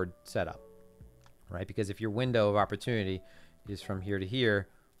risk reward setup, right? Because if your window of opportunity is from here to here,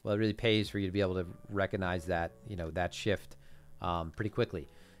 well, it really pays for you to be able to recognize that, that shift pretty quickly.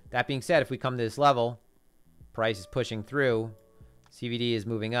 That being said, if we come to this level, price is pushing through, CVD is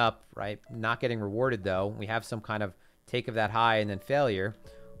moving up, right? Not getting rewarded though. We have some kind of take of that high and then failure.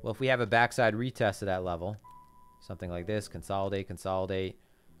 Well, if we have a backside retest of that level, something like this, consolidate,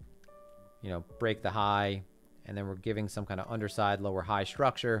 break the high, and then we're giving some kind of underside, lower high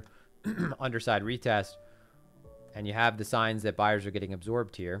structure, underside retest, and you have the signs that buyers are getting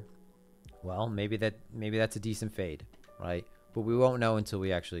absorbed here. Well, maybe that's a decent fade, right? But we won't know until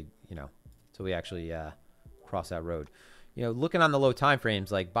we actually, cross that road. Looking on the low time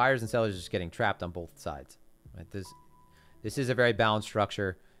frames, like buyers and sellers are just getting trapped on both sides. Right? This is a very balanced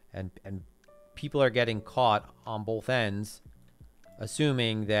structure, and people are getting caught on both ends,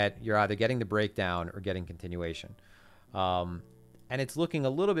 assuming that you're either getting the breakdown or getting continuation. And it's looking a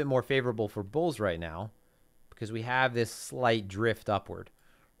little bit more favorable for bulls right now because we have this slight drift upward,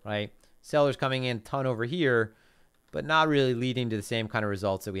 right? Sellers coming in a ton over here, but not really leading to the same kind of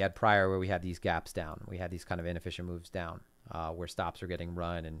results that we had prior, where we had these gaps down. We had these kind of inefficient moves down, where stops are getting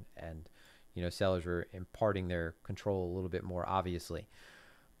run and sellers were imparting their control a little bit more obviously.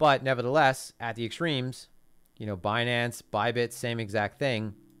 But nevertheless, at the extremes, Binance, Bybit, same exact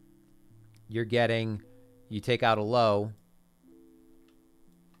thing. You take out a low,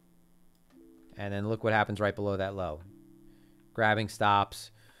 and then look what happens right below that low. Grabbing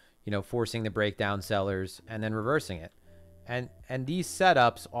stops, forcing the breakdown sellers, and then reversing it. And these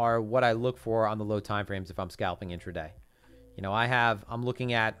setups are what I look for on the low time frames if I'm scalping intraday. I'm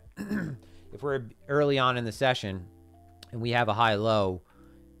looking at if we're early on in the session and we have a high low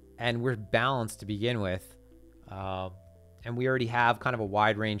and we're balanced to begin with, and we already have kind of a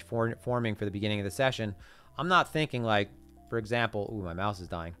wide range forming for the beginning of the session, I'm not thinking like, for example, ooh, my mouse is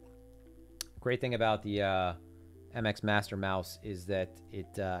dying. Great thing about the MX Master mouse is that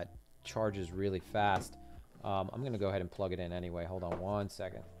it charges really fast. I'm going to go ahead and plug it in anyway. Hold on one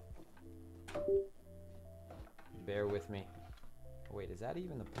second. Bear with me. Wait, is that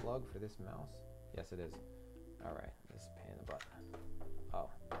even the plug for this mouse? Yes, it is. All right, this is a pain in the butt. Oh,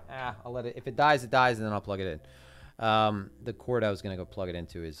 I'll let it. If it dies, and then I'll plug it in. The cord I was going to go plug it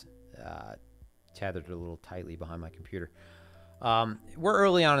into is tethered a little tightly behind my computer. We're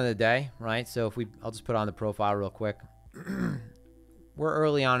early on in the day, right? So I'll just put on the profile real quick. We're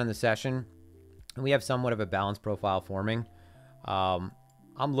early on in the session, and we have somewhat of a balanced profile forming. I'm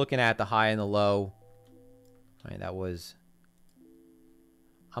looking at the high and the low. Right,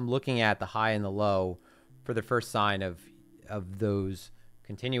 I'm looking at the high and the low for the first sign of those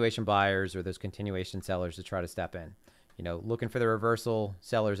continuation buyers or those continuation sellers to try to step in. Looking for the reversal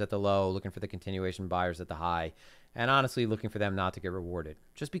sellers at the low, looking for the continuation buyers at the high, and honestly looking for them not to get rewarded.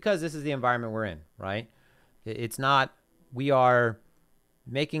 Just because this is the environment we're in, right? It's not, we are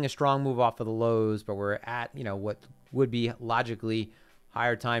making a strong move off of the lows, but we're at, what would be logically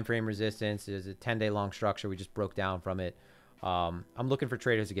higher time frame resistance. It is a 10-day long structure. We just broke down from it. I'm looking for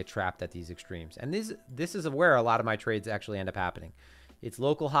traders to get trapped at these extremes. And this is where a lot of my trades actually end up happening. It's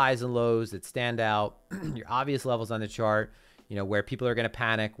local highs and lows that stand out, your obvious levels on the chart, where people are going to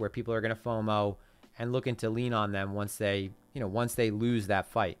panic, where people are going to FOMO, and looking to lean on them once they lose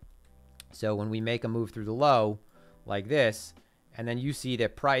that fight. So when we make a move through the low like this, and then you see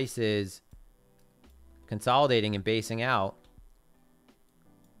that price is consolidating and basing out.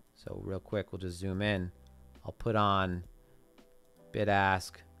 So real quick, we'll just zoom in. I'll put on bid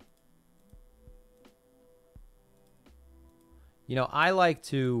ask. You know, I like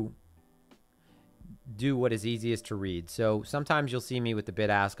to do what is easiest to read. So sometimes you'll see me with the bid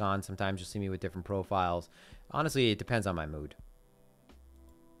ask on, sometimes you'll see me with different profiles. Honestly, it depends on my mood.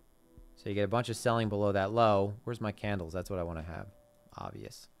 So you get a bunch of selling below that low. Where's my candles? That's what I want to have.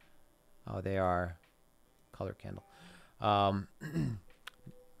 Obvious. Oh, they are color candle.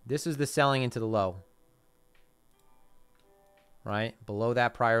 This is the selling into the low, right? Below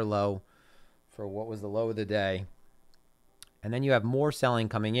that prior low for what was the low of the day. And then you have more selling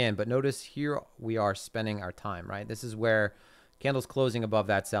coming in, but notice here we are spending our time, right? This is where candle's closing above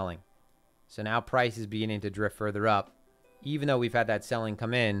that selling. So now price is beginning to drift further up. Even though we've had that selling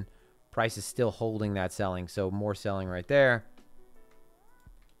come in, price is still holding that selling. So more selling right there.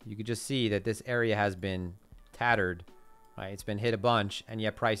 You could just see that this area has been tattered, right? It's been hit a bunch, and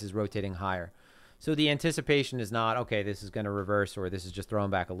yet price is rotating higher. So the anticipation is not, okay, this is going to reverse, or this is just throwing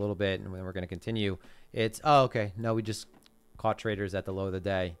back a little bit and then we're going to continue. It's, oh, okay, no, we just caught traders at the low of the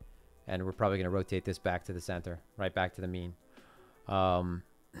day, and we're probably going to rotate this back to the center, right back to the mean.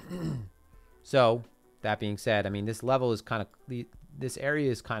 So that being said, I mean, this level is kind of, this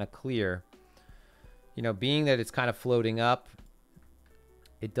area is kind of clear. You know, being that it's kind of floating up,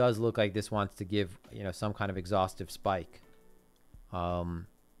 it does look like this wants to give, you know, some kind of exhaustive spike.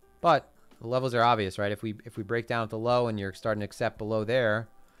 But the levels are obvious, right? If we break down at the low and you're starting to accept below there,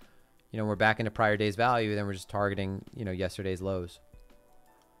 you know, we're back into prior day's value, then we're just targeting, you know, yesterday's lows.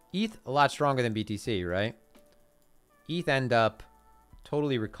 ETH, a lot stronger than BTC, right? ETH end up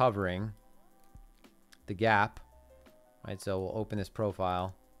totally recovering the gap, right? So we'll open this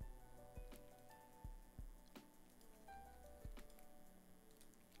profile.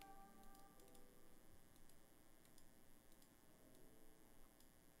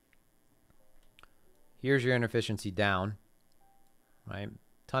 Here's your inefficiency down, right?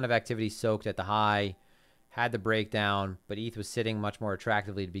 Ton of activity soaked at the high, had the breakdown, but ETH was sitting much more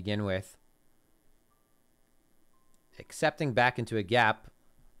attractively to begin with. Accepting back into a gap.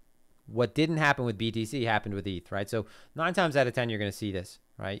 What didn't happen with BTC happened with ETH, right? So 9 times out of 10, you're going to see this,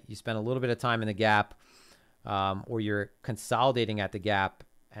 right? You spend a little bit of time in the gap, or you're consolidating at the gap,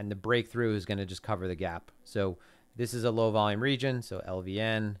 and the breakthrough is going to just cover the gap. So this is a low volume region, so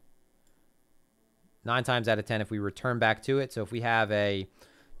LVN. 9 times out of 10, if we return back to it, so if we have a,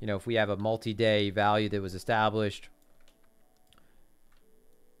 you know, if we have a multi-day value that was established,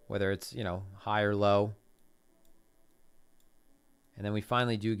 whether it's, you know, high or low, and then we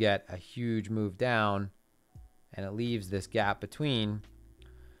finally do get a huge move down, and it leaves this gap between,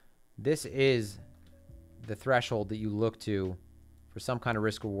 this is the threshold that you look to for some kind of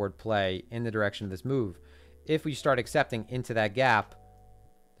risk reward play in the direction of this move. If we start accepting into that gap,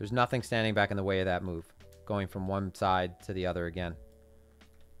 there's nothing standing back in the way of that move, going from one side to the other again,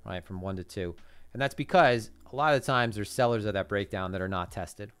 right? From 1 to 2. And that's because a lot of the times there's sellers of that breakdown that are not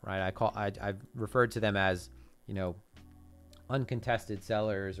tested, right? I've referred to them as, you know, uncontested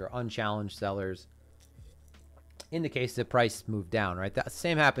sellers or unchallenged sellers in the case that price moved down, right? The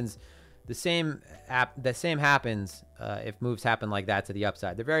same happens if moves happen like that to the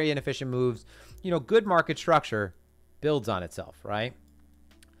upside. They're very inefficient moves. You know, good market structure builds on itself, right?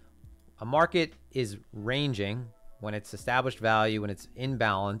 A market is ranging when it's established value, when it's in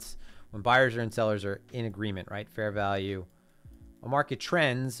balance, when buyers and sellers are in agreement, right? Fair value. A market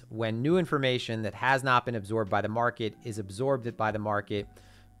trends when new information that has not been absorbed by the market is absorbed by the market,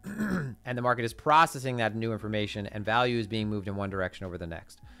 and the market is processing that new information, and value is being moved in one direction over the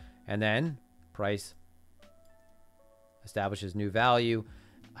next. And then price establishes new value.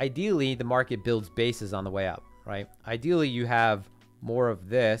 Ideally, the market builds bases on the way up, right? Ideally, you have more of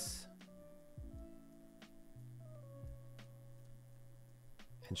this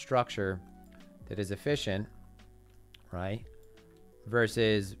and structure that is efficient, right?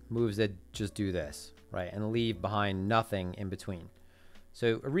 Versus moves that just do this, right? And leave behind nothing in between.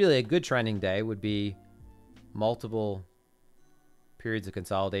 So really a good trending day would be multiple periods of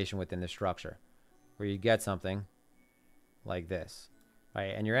consolidation within the structure where you get something like this,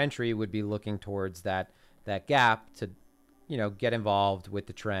 right? And your entry would be looking towards that gap to, you know, get involved with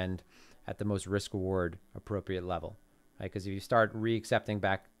the trend at the most risk reward appropriate level, right? Because if you start re-accepting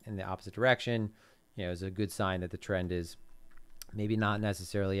back in the opposite direction, you know, it's a good sign that the trend is maybe not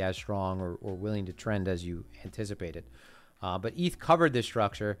necessarily as strong or willing to trend as you anticipated. But ETH covered this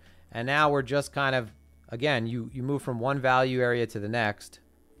structure, and now we're just kind of, again, you move from one value area to the next.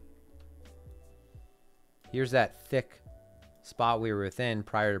 Here's that thick spot we were within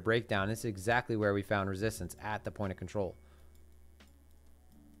prior to breakdown. This is exactly where we found resistance at the point of control.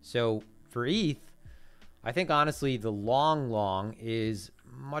 So for ETH, I think honestly the long is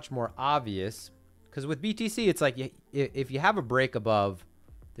much more obvious because with BTC it's like if you have a break above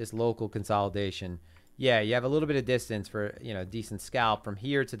this local consolidation, yeah, you have a little bit of distance for, you know, decent scalp from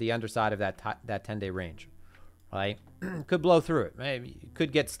here to the underside of that 10-day range, right? Could blow through it. Maybe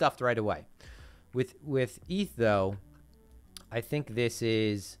could get stuffed right away. With ETH though, I think this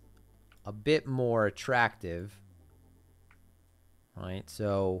is a bit more attractive, right?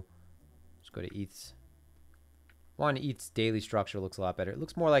 So let's go to ETH's. ETH's daily structure looks a lot better. It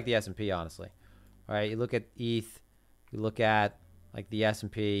looks more like the S&P, honestly. All right, you look at ETH, you look at like the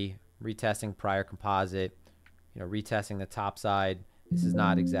S&P, retesting prior composite, you know, retesting the top side. This is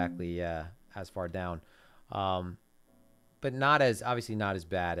not exactly as far down, but not as, obviously not as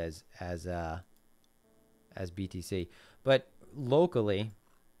bad as BTC. But locally,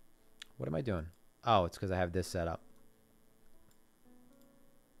 what am I doing? Oh, it's because I have this set up.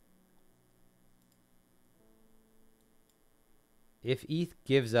 If ETH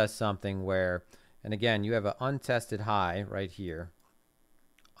gives us something where, and again, you have an untested high right here,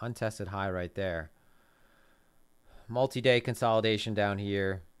 untested high right there, multi-day consolidation down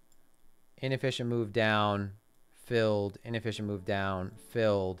here, inefficient move down, filled, inefficient move down,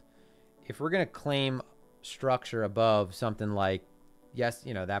 filled. If we're going to claim structure above something like, yes,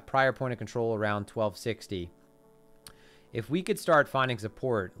 you know, that prior point of control around 1260, if we could start finding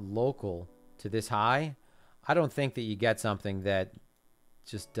support local to this high, I don't think that you get something that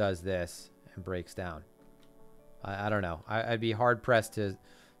just does this and breaks down. I don't know. I'd be hard pressed to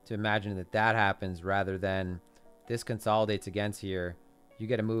imagine that happens rather than this consolidates against here. You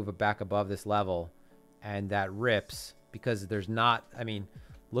get a move back above this level and that rips because there's not, I mean,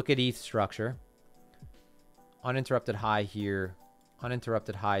 look at ETH structure. Uninterrupted high here,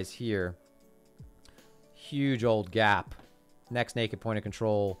 uninterrupted highs here. Huge old gap. Next naked point of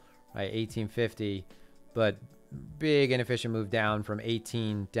control, right, 1850. But big inefficient move down from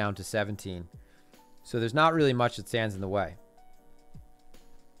 18 down to 17. So there's not really much that stands in the way,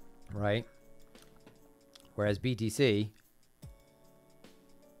 right? Whereas BTC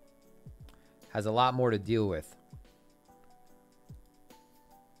has a lot more to deal with.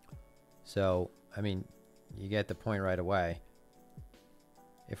 So, I mean, you get the point right away.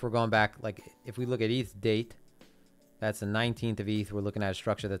 If we're going back, like if we look at ETH date, that's the 19th of ETH. We're looking at a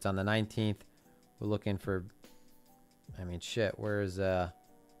structure that's on the 19th. We're looking for, I mean, shit, where's,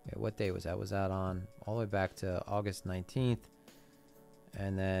 what day was that? Was that on all the way back to August 19th?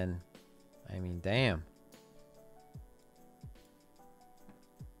 And then, I mean, damn.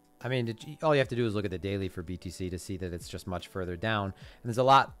 I mean, all you have to do is look at the daily for BTC to see that it's just much further down. And there's a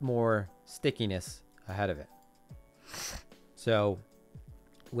lot more stickiness ahead of it. So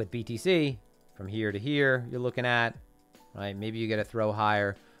with BTC, from here to here, you're looking at, right? Maybe you get a throw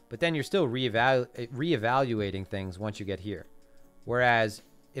higher. But then you're still reevaluating things once you get here. Whereas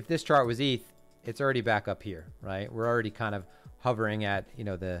if this chart was ETH, it's already back up here, right? We're already kind of hovering at, you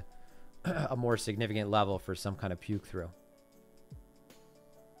know, the a more significant level for some kind of puke through.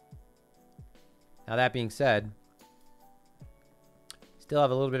 Now that being said, still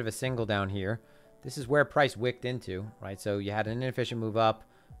have a little bit of a single down here. This is where price wicked into, right? So you had an inefficient move up.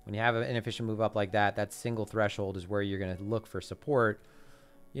 When you have an inefficient move up like that, that single threshold is where you're going to look for support.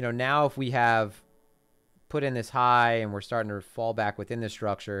 You know, now if we have put in this high and we're starting to fall back within this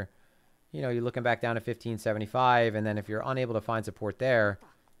structure, you know, you're looking back down to 1575. And then if you're unable to find support there,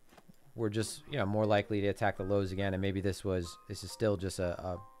 we're just, you know, more likely to attack the lows again. And maybe this is still just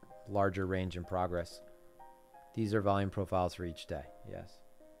a larger range in progress. These are volume profiles for each day. Yes.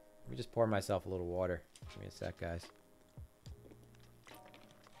 Let me just pour myself a little water. Give me a sec, guys.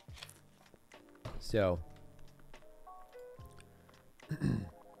 So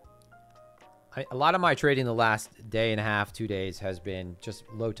a lot of my trading the last day and a half, 2 days has been just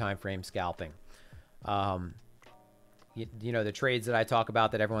low time frame scalping. You know, the trades that I talk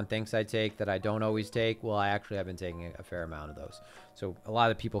about that everyone thinks I take that I don't always take, well, I actually have been taking a fair amount of those. So a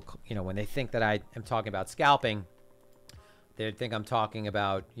lot of people, you know, when they think that I am talking about scalping, they think I'm talking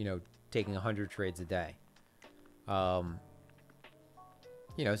about, you know, taking 100 trades a day.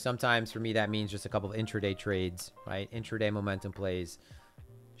 You know, sometimes for me that means just a couple of intraday trades, right? Intraday momentum plays,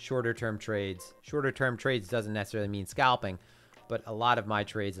 shorter term trades. Shorter term trades doesn't necessarily mean scalping, but a lot of my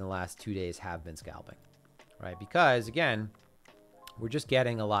trades in the last 2 days have been scalping, right? Because again, we're just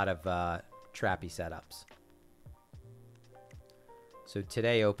getting a lot of trappy setups. So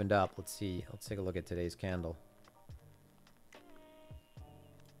today opened up. Let's see. Let's take a look at today's candle.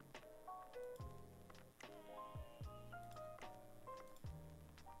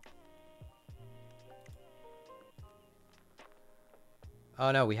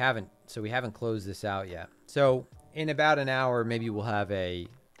 Oh no, we haven't. So we haven't closed this out yet. So in about an hour, maybe we'll have a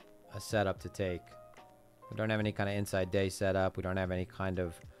setup to take. We don't have any kind of inside day setup. We don't have any kind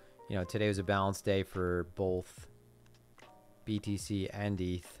of, you know, today was a balanced day for both BTC and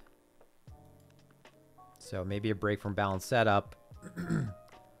ETH. So maybe a break from balanced setup.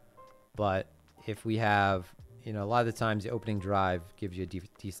 But if we have, you know, a lot of the times the opening drive gives you a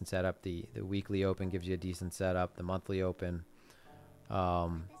decent setup. The weekly open gives you a decent setup. The monthly open.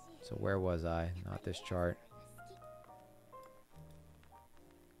 So where was I? Not this chart.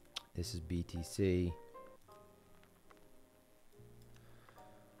 This is BTC.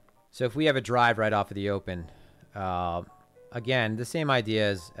 So if we have a drive right off of the open, again, the same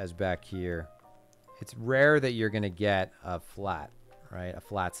idea as back here. It's rare that you're going to get a flat, right? A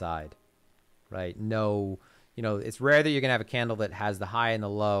flat side, right? No, you know, it's rare that you're going to have a candle that has the high and the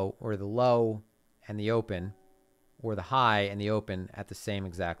low, or the low and the open, or the high and the open at the same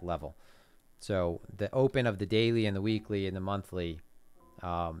exact level. So the open of the daily and the weekly and the monthly,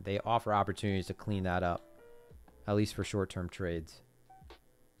 they offer opportunities to clean that up, at least for short-term trades.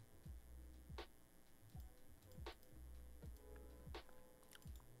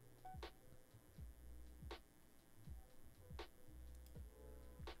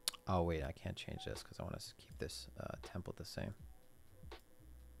 Oh, wait, I can't change this because I want to keep this template the same.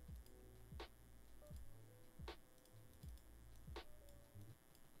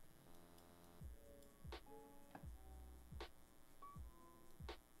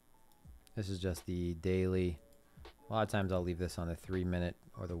 This is just the daily. A lot of times I'll leave this on the 3-minute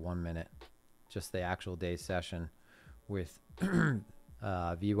or the 1-minute, just the actual day session with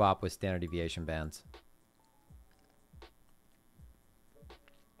VWAP with standard deviation bands.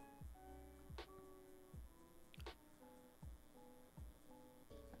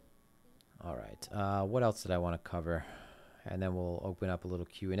 All right, what else did I want to cover? And then we'll open up a little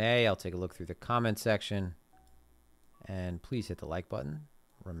Q&A. I'll take a look through the comment section. And please hit the like button.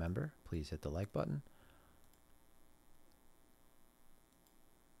 Remember, please hit the like button.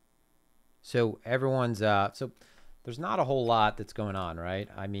 So everyone's, so there's not a whole lot that's going on, right?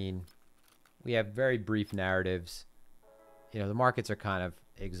 I mean, we have very brief narratives. You know, the markets are kind of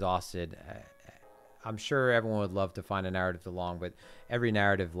exhausted. I'm sure everyone would love to find a narrative to long, but every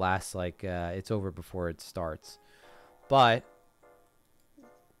narrative lasts like it's over before it starts. But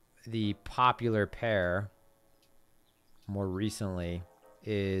the popular pair more recently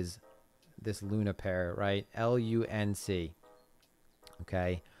is this Luna pair, right? LUNC.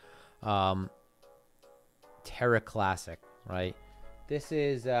 Okay. Terra Classic, right? This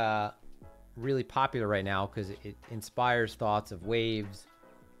is really popular right now because it inspires thoughts of waves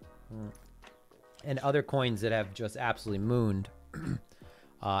and other coins that have just absolutely mooned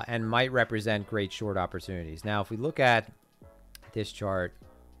and might represent great short opportunities. Now, if we look at this chart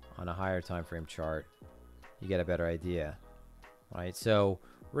on a higher time frame chart, you get a better idea, right? So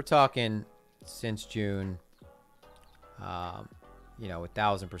we're talking since June, you know,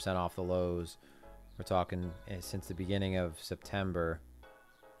 1,000% off the lows. We're talking since the beginning of September.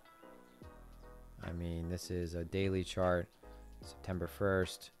 I mean, this is a daily chart, September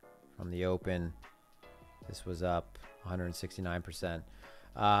 1st from the open. This was up 169%.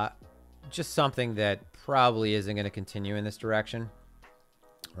 Just something that probably isn't going to continue in this direction,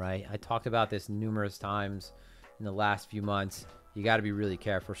 right? I talked about this numerous times in the last few months. You got to be really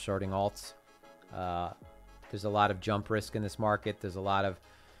careful shorting alts. There's a lot of jump risk in this market. There's a lot of,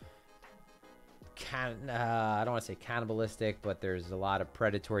 I don't want to say cannibalistic, but there's a lot of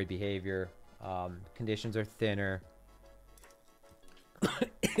predatory behavior. Conditions are thinner.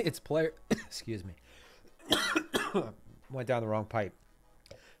 It's player, excuse me. Went down the wrong pipe.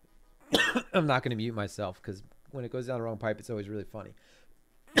 I'm not going to mute myself because when it goes down the wrong pipe, it's always really funny.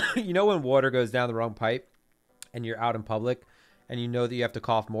 You know when water goes down the wrong pipe and you're out in public and you know that you have to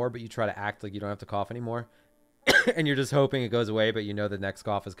cough more, but you try to act like you don't have to cough anymore and you're just hoping it goes away, but you know the next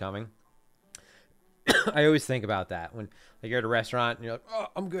cough is coming. I always think about that when like you're at a restaurant and you're like, oh,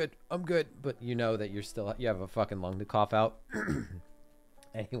 I'm good. But you know that you have a fucking lung to cough out.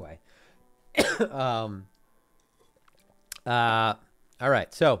 Anyway. All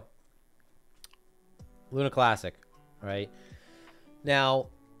right. So Luna Classic, right? Now,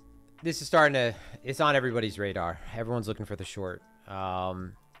 this is it's on everybody's radar. Everyone's looking for the short.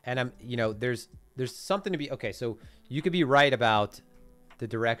 And you know, there's something to be, okay, so you could be right about the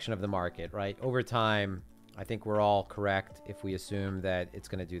direction of the market, right? Over time, I think we're all correct if we assume that it's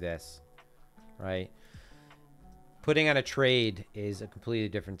going to do this, right? Putting on a trade is a completely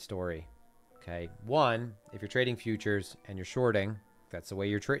different story. Okay. One, if you're trading futures and you're shorting, that's the way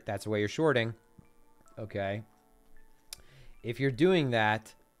you're shorting. Okay. If you're doing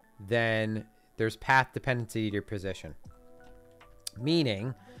that, then there's path dependency to your position.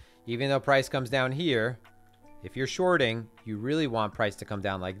 Meaning, even though price comes down here, if you're shorting, you really want price to come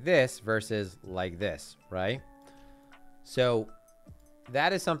down like this versus like this, right? So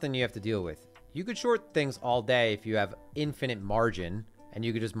that is something you have to deal with. You could short things all day if you have infinite margin and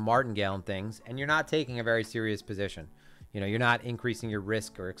you could just martingale on things and you're not taking a very serious position. You know, you're not increasing your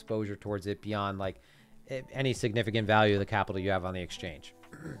risk or exposure towards it beyond like any significant value of the capital you have on the exchange.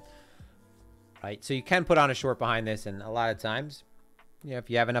 Right? So you can put on a short behind this, and a lot of times, you know, if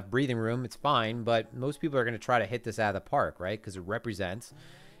you have enough breathing room, it's fine, but most people are going to try to hit this out of the park, right? Because it represents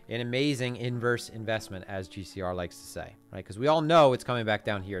an amazing inverse investment, as GCR likes to say, right? Because we all know it's coming back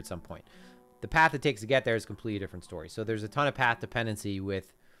down here at some point. The path it takes to get there is a completely different story. So there's a ton of path dependency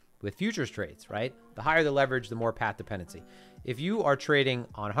with futures trades, right? The higher the leverage, the more path dependency. If you are trading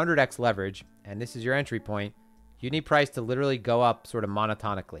on 100x leverage, and this is your entry point, you need price to literally go up sort of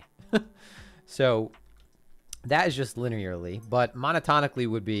monotonically. So that is just linearly, but monotonically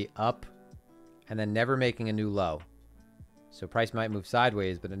would be up and then never making a new low. So price might move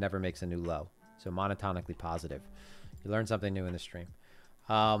sideways, but it never makes a new low. So monotonically positive. You learn something new in the stream.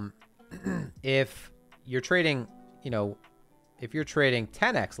 If you're trading, you know, if you're trading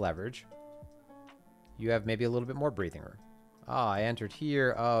 10x leverage, you have maybe a little bit more breathing room. Oh, I entered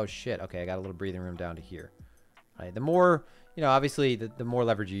here. Oh shit. Okay, I got a little breathing room down to here. Right. The more, you know, obviously the more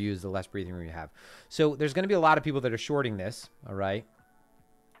leverage you use, the less breathing room you have. So there's going to be a lot of people that are shorting this. All right.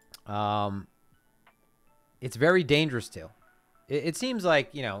 It's very dangerous too. It seems like,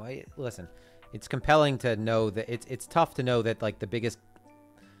 you know, listen, it's compelling to know that it's tough to know that like the biggest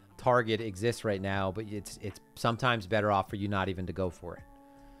target exists right now, but it's sometimes better off for you not even to go for it.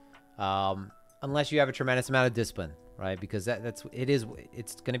 Unless you have a tremendous amount of discipline, right? Because it's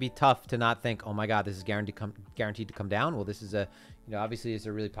going to be tough to not think, oh my God, this is guaranteed to come down. Well, this is a, you know, obviously it's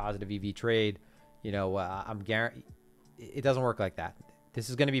a really positive EV trade. You know, it doesn't work like that. This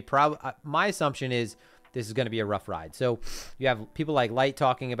is going to be my assumption is this is going to be a rough ride. So you have people like Light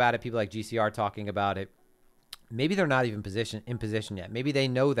talking about it, people like GCR talking about it. Maybe they're not even in position yet. Maybe they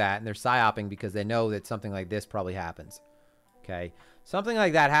know that and they're psyoping because they know that something like this probably happens. Okay. Something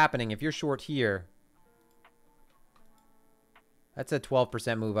like that happening, if you're short here, that's a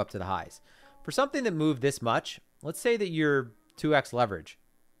 12% move up to the highs. For something that moved this much, let's say that you're 2x leverage.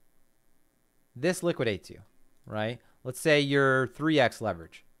 This liquidates you, right? Let's say you're 3x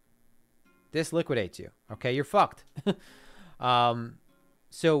leverage. This liquidates you. Okay, you're fucked.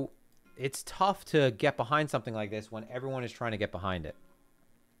 So it's tough to get behind something like this when everyone is trying to get behind it,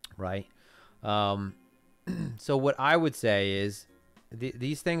 right? So what I would say is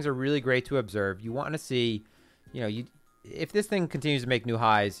these things are really great to observe. You want to see, you know, if this thing continues to make new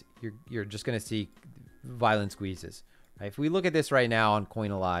highs, you're just going to see violent squeezes. Right? If we look at this right now on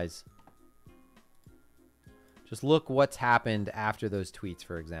Coinalyze, just look what's happened after those tweets,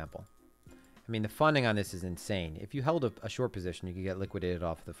 for example. I mean, the funding on this is insane. If you held a short position, you could get liquidated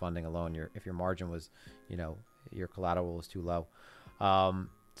off the funding alone. If your margin was, you know, your collateral was too low.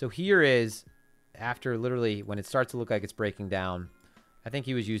 So here is after literally when it starts to look like it's breaking down. I think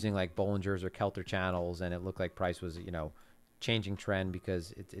he was using like Bollinger's or Kelter channels, and it looked like price was, you know, changing trend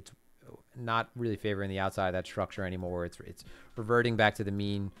because it's not really favoring the outside of that structure anymore. It's reverting back to the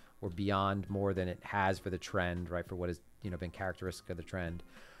mean or beyond more than it has for the trend, right? For what has, you know, been characteristic of the trend.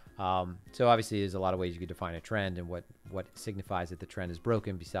 So obviously there's a lot of ways you could define a trend and what signifies that the trend is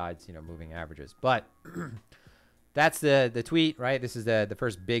broken besides, you know, moving averages. But that's the tweet, right? This is the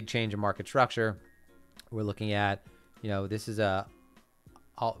first big change in market structure. We're looking at, you know, this is for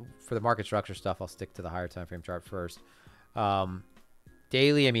the market structure stuff, I'll stick to the higher time frame chart first.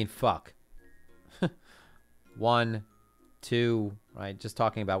 Daily, I mean, fuck. 1, 2, right? Just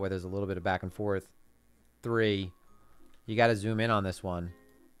talking about where there's a little bit of back and forth. 3, you got to zoom in on this one.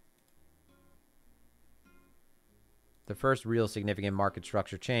 The first real significant market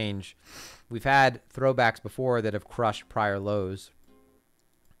structure change. We've had throwbacks before that have crushed prior lows.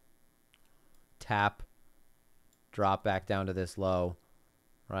 Tap, drop back down to this low,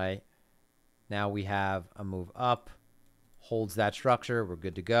 right? Now we have a move up, holds that structure. We're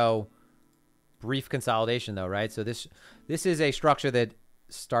good to go. Brief consolidation though, right? So this is a structure that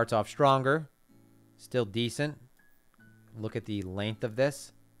starts off stronger, still decent. Look at the length of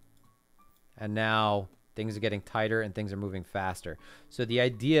this. And now things are getting tighter and things are moving faster. So the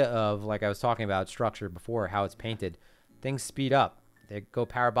idea of, like I was talking about structure before, how it's painted, things speed up. They go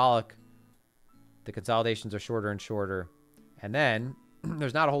parabolic. The consolidations are shorter and shorter. And then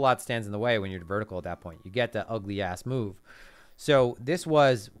there's not a whole lot that stands in the way when you're vertical at that point. You get the ugly ass move. So this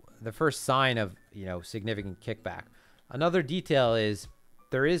was the first sign of, you know, significant kickback. Another detail is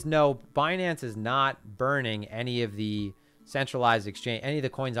Binance is not burning any of the centralized exchange, any of the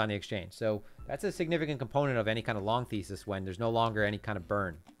coins on the exchange. So that's a significant component of any kind of long thesis when there's no longer any kind of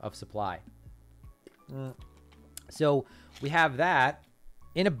burn of supply. So we have that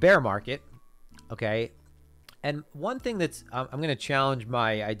in a bear market, okay? And one thing that's, I'm going to challenge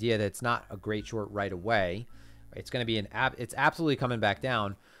my idea that it's not a great short right away. It's going to be it's absolutely coming back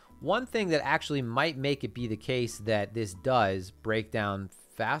down. One thing that actually might make it be the case that this does break down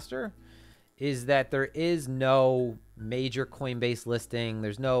faster is that there is no major Coinbase listing.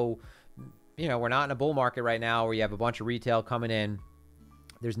 There's no, we're not in a bull market right now where you have a bunch of retail coming in.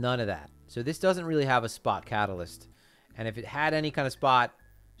 There's none of that. So this doesn't really have a spot catalyst. And if it had any kind of spot,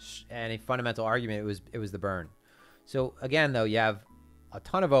 any fundamental argument, it was the burn. So again, though, you have a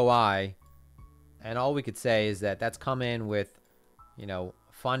ton of OI, and all we could say is that that's come in with,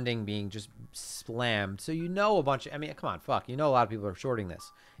 funding being just slammed. So a bunch of, come on, fuck. A lot of people are shorting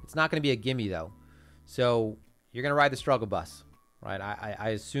this. It's not going to be a gimme, though. So you're going to ride the struggle bus, right? I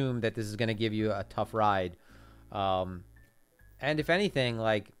assume that this is going to give you a tough ride. And if anything,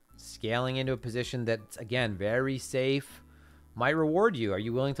 like scaling into a position that's, again, very safe might reward you. Are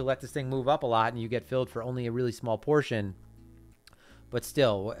you willing to let this thing move up a lot and you get filled for only a really small portion? But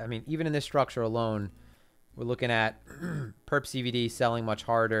still, even in this structure alone, we're looking at Perp CVD selling much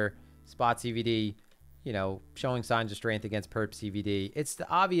harder, spot CVD, showing signs of strength against Perp CVD. It's the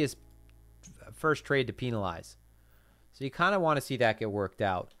obvious first trade to penalize. So you kind of want to see that get worked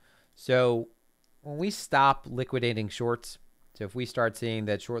out. So when we stop liquidating shorts, so if we start seeing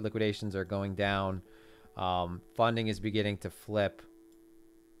that short liquidations are going down, funding is beginning to flip,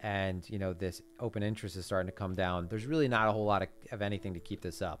 and this open interest is starting to come down, there's really not a whole lot of anything to keep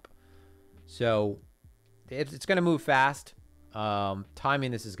this up. So it's going to move fast.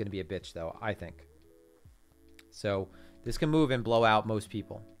 Timing this is going to be a bitch, though, I think. So this can move and blow out most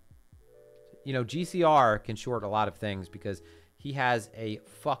people. GCR can short a lot of things because he has a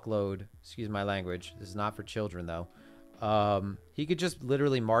fuckload, excuse my language, this is not for children though. He could just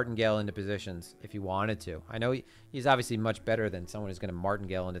literally martingale into positions if he wanted to. I know he's obviously much better than someone who's going to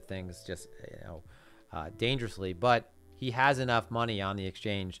martingale into things just, dangerously, but he has enough money on the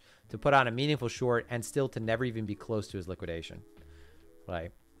exchange to put on a meaningful short and still to never even be close to his liquidation,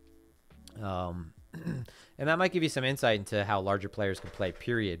 right? And that might give you some insight into how larger players can play,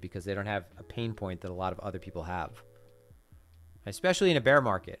 period, because they don't have a pain point that a lot of other people have. Especially in a bear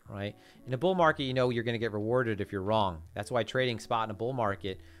market, right? In a bull market, you're going to get rewarded if you're wrong. That's why trading spot in a bull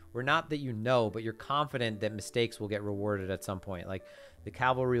market, we're not that but you're confident that mistakes will get rewarded at some point. Like the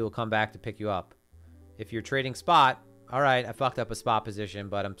cavalry will come back to pick you up. If you're trading spot, all right, I fucked up a spot position,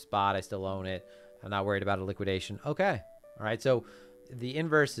 but I'm spot, I still own it. I'm not worried about a liquidation. Okay, all right. So the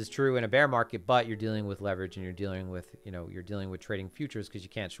inverse is true in a bear market, but you're dealing with leverage and you're dealing with, you're dealing with trading futures because you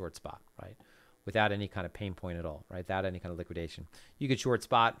can't short spot, right? Without any kind of pain point at all, right? Without any kind of liquidation. You could short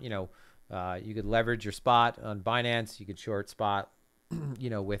spot, you could leverage your spot on Binance. You could short spot,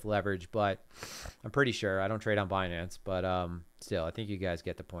 with leverage, but I'm pretty sure, I don't trade on Binance, but still, I think you guys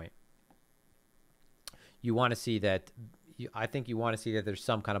get the point. You want to see that, I think you want to see that there's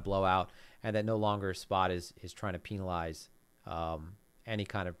some kind of blowout and that no longer spot is trying to penalize any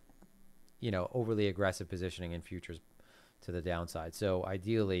kind of, overly aggressive positioning in futures to the downside. So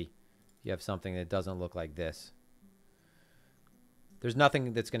ideally, you have something that doesn't look like this. There's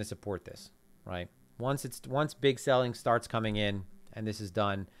nothing that's going to support this, right? Once big selling starts coming in and this is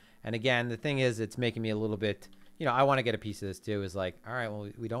done. And again, the thing is, it's making me a little bit, I want to get a piece of this too, is like, all right, well,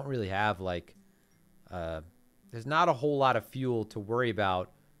 we don't really have like, there's not a whole lot of fuel to worry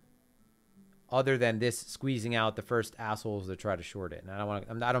about other than this squeezing out the first assholes that try to short it.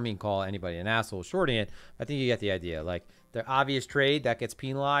 And I don't mean call anybody an asshole shorting it. I think you get the idea. Like the obvious trade that gets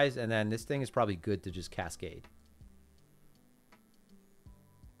penalized, and then this thing is probably good to just cascade.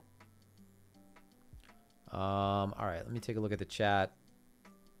 All right, let me take a look at the chat.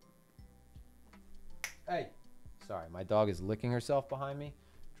 Hey, sorry, my dog is licking herself behind me.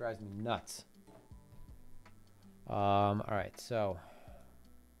 Drives me nuts. All right, so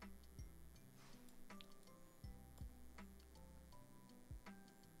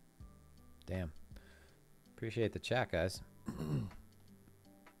damn. Appreciate the chat, guys.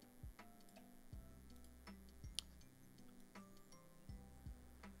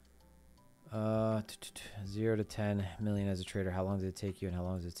 0 to 10 million as a trader. How long does it take you, and how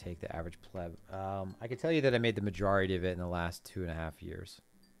long does it take the average pleb? I can tell you that I made the majority of it in the last 2.5 years.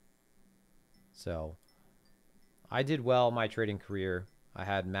 So I did well in my trading career. I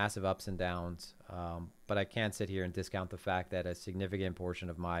had massive ups and downs, but I can't sit here and discount the fact that a significant portion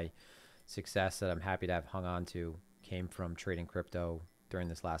of my success that I'm happy to have hung on to came from trading crypto during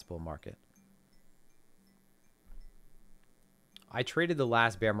this last bull market. I traded the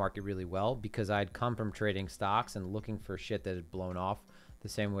last bear market really well because I'd come from trading stocks and looking for shit that had blown off the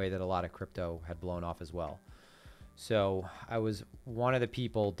same way that a lot of crypto had blown off as well. So I was one of the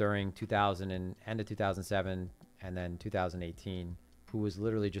people during 2000 and end of 2007 and then 2018 who was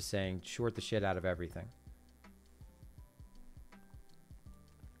literally just saying short the shit out of everything.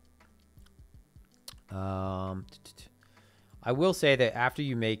 I will say that after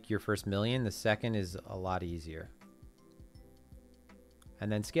you make your first million, the second is a lot easier.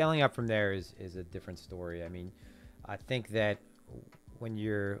 And then scaling up from there is a different story. I mean, I think that when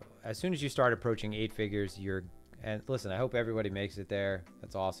as soon as you start approaching 8 figures, and listen, I hope everybody makes it there.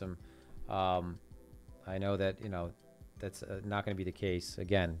 That's awesome. I know that, that's not going to be the case.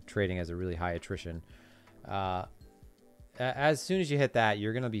 Again, trading has a really high attrition. As soon as you hit that,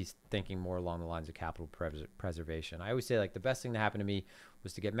 you're going to be thinking more along the lines of capital preservation. I always say, like, the best thing that happened to me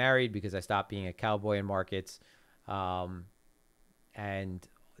was to get married because I stopped being a cowboy in markets. And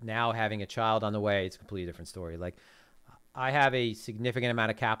now having a child on the way, it's a completely different story. Like, I have a significant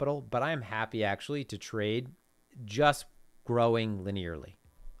amount of capital, but I am happy actually to trade just growing linearly.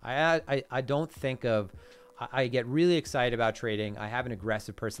 I don't think of, I get really excited about trading. I have an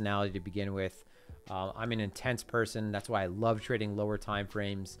aggressive personality to begin with. I'm an intense person. That's why I love trading lower time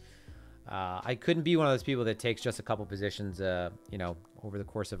frames. I couldn't be one of those people that takes just a couple positions, over the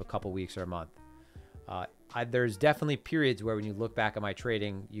course of a couple weeks or a month. There's definitely periods where when you look back at my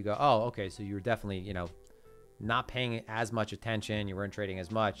trading, you go, oh, okay, so you were definitely, not paying as much attention. You weren't trading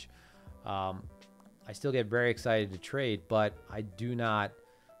as much. I still get very excited to trade, but I do not,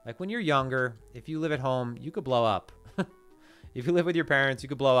 like when you're younger, if you live at home, you could blow up. If you live with your parents, you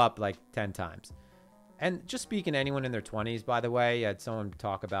could blow up like 10 times. And just speaking to anyone in their 20s, by the way, I had someone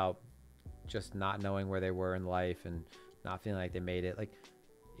talk about just not knowing where they were in life and not feeling like they made it. Like,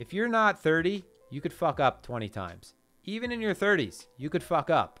 if you're not 30, you could fuck up 20 times. Even in your 30s, you could fuck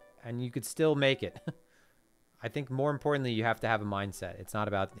up and you could still make it. I think more importantly, you have to have a mindset. It's not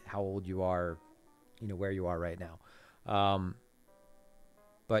about how old you are, where you are right now.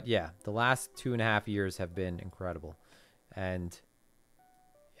 But yeah, the last 2.5 years have been incredible. And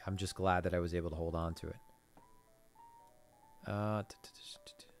I'm just glad that I was able to hold on to it. I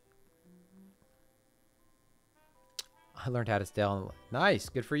learned how to scale. Nice.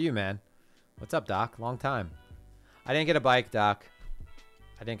 Good for you, man. What's up, Doc? Long time. I didn't get a bike, Doc.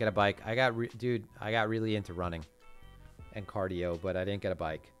 I didn't get a bike. I got really into running and cardio, but I didn't get a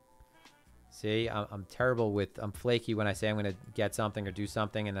bike. See, I'm terrible I'm flaky when I say I'm going to get something or do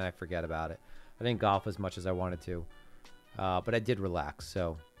something, and then I forget about it. I didn't golf as much as I wanted to, but I did relax,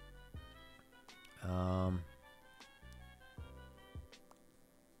 so.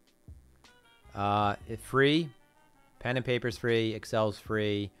 It's free. Pen and paper's free. Excel's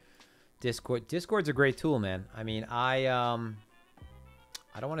free. Discord's a great tool, man. I mean, I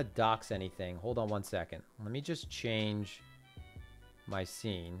don't want to dox anything. Hold on one second. Let me just change my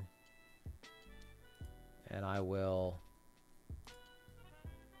scene. And I will.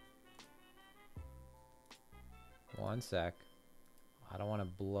 One sec. I don't want to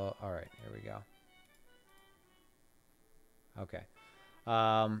blow. All right, here we go. Okay.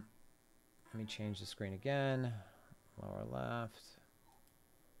 Let me change the screen again. Lower left.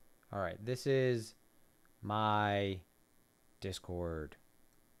 All right, this is my Discord.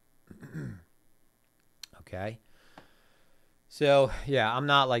 Okay. So yeah, I'm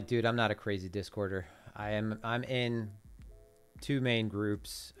not a crazy Discorder. I'm in 2 main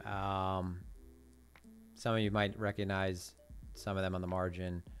groups. Some of you might recognize some of them on the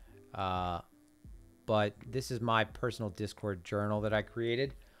margin. But this is my personal Discord journal that I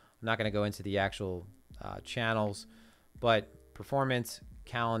created. I'm not going to go into the actual channels, but performance,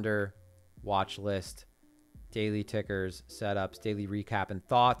 calendar, watch list, daily tickers, setups, daily recap and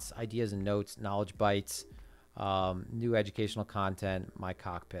thoughts, ideas and notes, knowledge bites, new educational content, my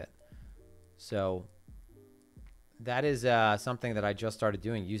cockpit. So that is something that I just started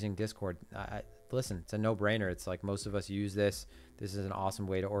doing, using Discord. Listen, it's a no-brainer. It's like most of us use this. This is an awesome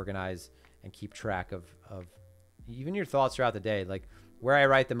way to organize and keep track of even your thoughts throughout the day. Like where I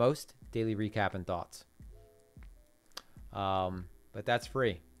write the most, daily recap and thoughts. But that's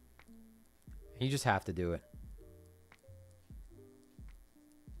free. You just have to do it.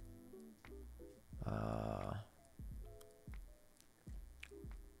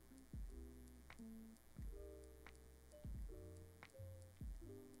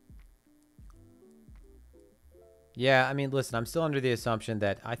 Yeah, I mean, listen, I'm still under the assumption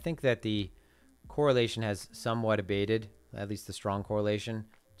that I think that the correlation has somewhat abated, at least the strong correlation,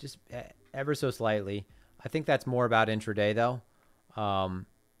 just ever so slightly. I think that's more about intraday though.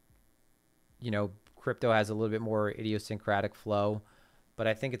 You know, crypto has a little bit more idiosyncratic flow, but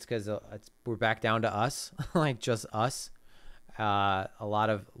I think it's because we're back down to us, like just us. A lot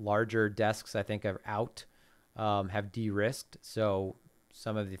of larger desks, I think, are out, have de-risked. So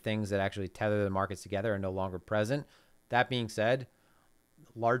some of the things that actually tether the markets together are no longer present. That being said,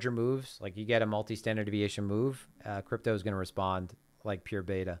 larger moves, like you get a multi-standard deviation move, crypto is going to respond like pure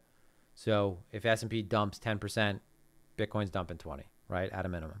beta. So if S&P dumps 10%, Bitcoin's dumping 20, right, at a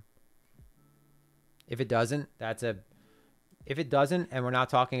minimum. If it doesn't, if it doesn't, and we're not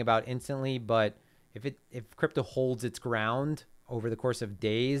talking about instantly, but if crypto holds its ground over the course of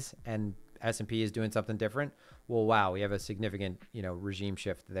days and S&P is doing something different, well, wow, we have a significant, regime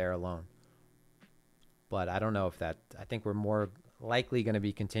shift there alone. But I don't know if I think we're more likely going to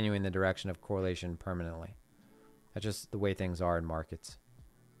be continuing the direction of correlation permanently. That's just the way things are in markets.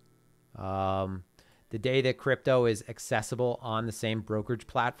 The day that crypto is accessible on the same brokerage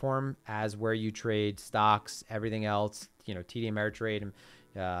platform as where you trade stocks, everything else, TD Ameritrade,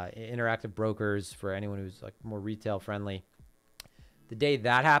 interactive brokers for anyone who's like more retail friendly. The day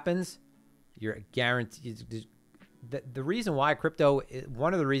that happens, you're guaranteed. The reason why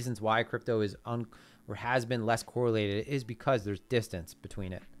one of the reasons why crypto is or has been less correlated is because there's distance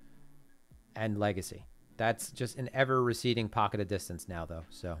between it and legacy. That's just an ever receding pocket of distance now, though.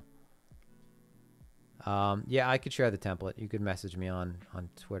 So, yeah, I could share the template. You could message me on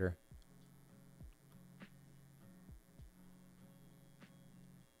Twitter.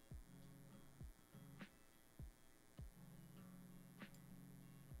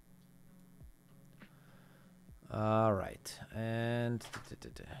 All right, and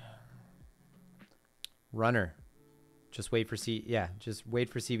runner. Just wait for just wait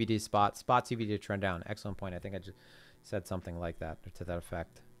for CVD spot CVD to trend down. Excellent point. I think I just said something like that or to that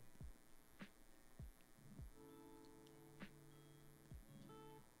effect.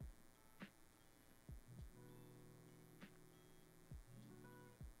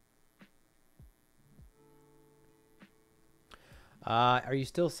 Are you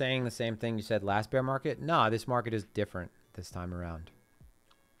still saying the same thing you said last bear market? No, this market is different this time around.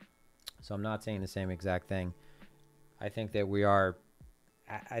 So I'm not saying the same exact thing. I think that we are,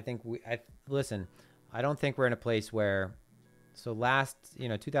 listen, I don't think we're in a place where, so last,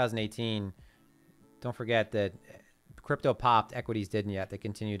 2018, don't forget that crypto popped, equities didn't yet. They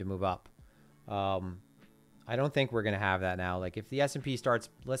continue to move up. I don't think we're going to have that now. Like if the S&P starts,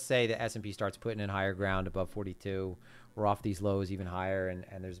 let's say the S&P starts putting in higher ground above 42, we're off these lows even higher.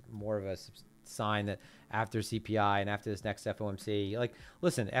 And there's more of a sign that after CPI and after this next FOMC, like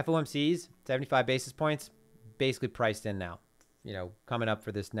listen, FOMC's 75 basis points, basically priced in now, coming up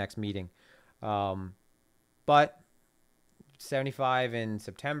for this next meeting. But 75 in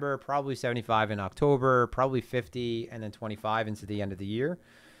September, probably 75 in October, probably 50, and then 25 into the end of the year.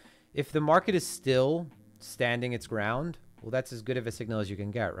 If the market is still standing its ground, well, that's as good of a signal as you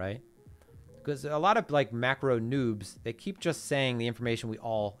can get, right? Because a lot of like macro noobs, they keep just saying the information we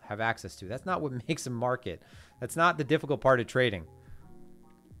all have access to. That's not what makes a market. That's not the difficult part of trading.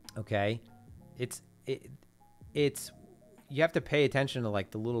 Okay? It's you have to pay attention to like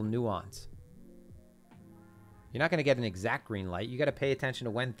the little nuance. You're not going to get an exact green light. You got to pay attention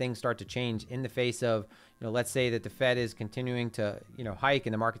to when things start to change in the face of, let's say that the Fed is continuing to, hike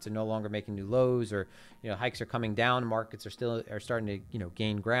and the markets are no longer making new lows, or, hikes are coming down, markets are starting to,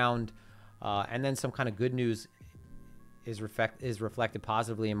 gain ground. And then some kind of good news is reflected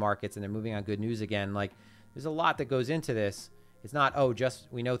positively in markets and they're moving on good news again. Like there's a lot that goes into this. It's not, just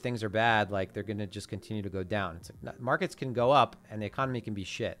we know things are bad, like they're going to just continue to go down. It's like markets can go up and the economy can be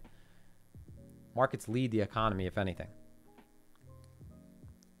shit. Markets lead the economy, if anything.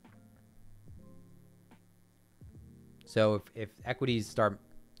 So if equities start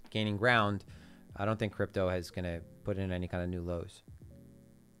gaining ground, I don't think crypto is going to put in any kind of new lows.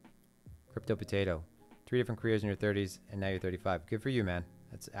 Crypto potato, 3 different careers in your 30s, and now you're 35. Good for you, man.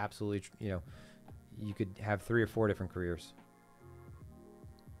 That's absolutely, you could have 3 or 4 different careers.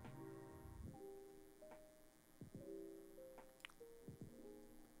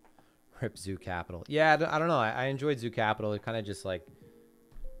 Rip Zoo Capital. Yeah, I don't know. I enjoyed Zoo Capital. It kind of just like,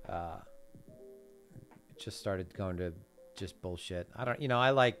 it just started going to just bullshit. I don't,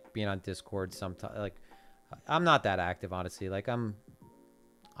 I like being on Discord sometimes. Like, I'm not that active, honestly. Like, I'm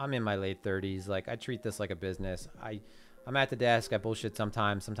in my late 30s. Like, I treat this like a business. I'm at the desk. I bullshit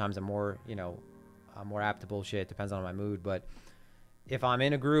sometimes. Sometimes I'm more, I'm more apt to bullshit. Depends on my mood. But if I'm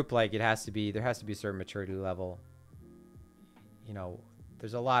in a group, like, there has to be a certain maturity level.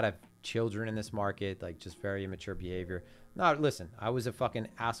 There's a lot of children in this market, like just very immature behavior. No, listen, I was a fucking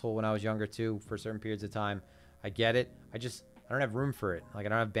asshole when I was younger too for certain periods of time. I get it. I don't have room for it. Like, I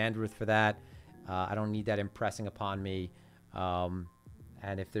don't have bandwidth for that. I don't need that impressing upon me. And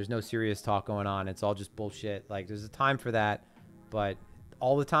if there's no serious talk going on, it's all just bullshit. Like, there's a time for that, but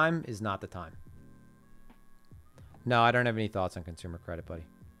all the time is not the time. No, I don't have any thoughts on consumer credit, buddy.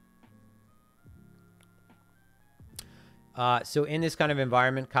 So in this kind of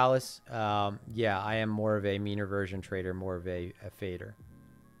environment, Collis, yeah, I am more of a meaner version trader, more of a fader,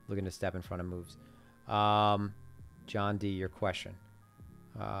 looking to step in front of moves. John D, your question.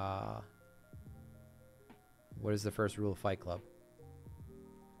 What is the first rule of Fight Club?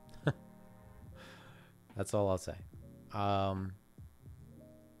 That's all I'll say.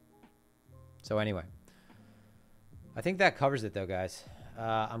 So anyway, I think that covers it though, guys.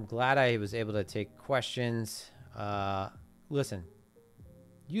 I'm glad I was able to take questions. Listen,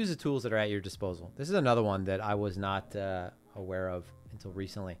 use the tools that are at your disposal. This is another one that I was not aware of until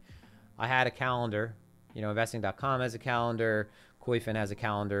recently. I had a calendar, you know, investing.com has a calendar, Koifin has a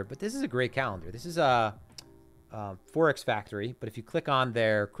calendar, but this is a great calendar. This is a Forex Factory, but if you click on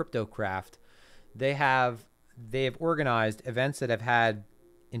their CryptoCraft, they have organized events that have had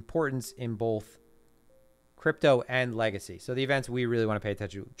importance in both crypto and legacy. So the events we really want to pay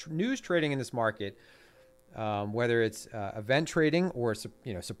attention to, news trading in this market, whether it's event trading or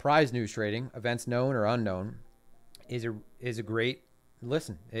surprise news trading, events known or unknown, is a great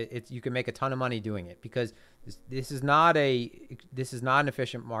listen. You can make a ton of money doing it because this is not an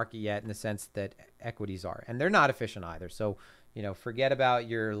efficient market yet in the sense that equities are, and they're not efficient either. So forget about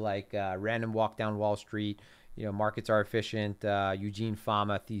your random walk down Wall Street. Markets are efficient. Eugene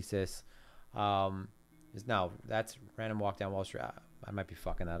Fama thesis. No, that's random walk down Wall Street. I might be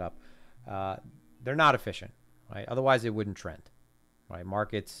fucking that up. They're not efficient, right? Otherwise, it wouldn't trend, right?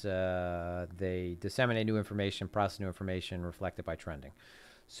 Markets, they disseminate new information, process new information, reflect it by trending.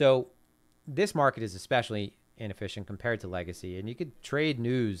 So this market is especially inefficient compared to legacy. And you could trade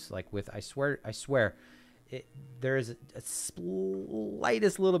news I swear, there is a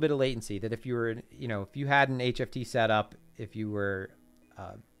slightest little bit of latency that if you were, if you had an HFT set up, if you were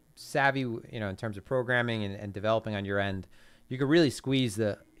savvy, in terms of programming and developing on your end, you could really squeeze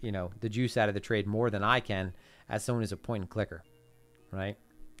the juice out of the trade more than I can as someone who's a point and clicker, right?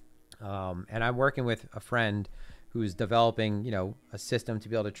 And I'm working with a friend who's developing, a system to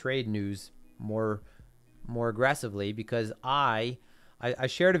be able to trade news more aggressively because I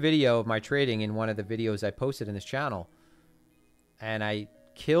shared a video of my trading in one of the videos I posted in this channel, and I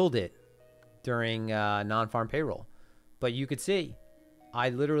killed it during non-farm payroll. But you could see I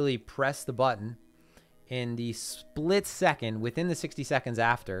literally pressed the button in the split second within the 60 seconds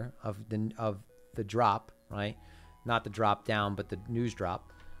after of the drop, right? Not the drop down, but the news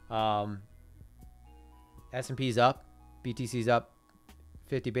drop. S&P's up, BTC's up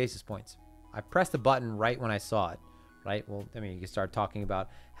 50 basis points. I pressed the button right when I saw it, right? Well, I mean, you can start talking about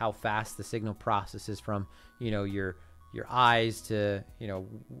how fast the signal processes from, your eyes to,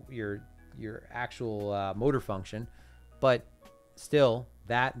 your actual motor function, but still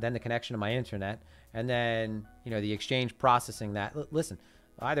then the connection to my internet, and then the exchange processing that. Listen,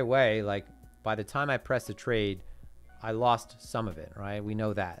 either way, by the time I pressed the trade, I lost some of it, right? We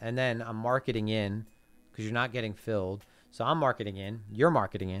know that. And then I'm marketing in because you're not getting filled. So I'm marketing in, you're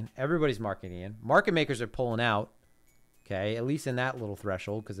marketing in, everybody's marketing in. Market makers are pulling out, okay, at least in that little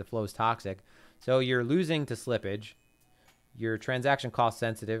threshold because the flow is toxic. So you're losing to slippage. You're transaction cost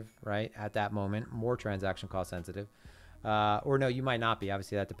sensitive, right, at that moment, more transaction cost sensitive. Or no, you might not be.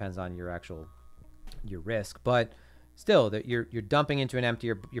 Obviously, that depends on your risk. But still, that you're dumping into an empty,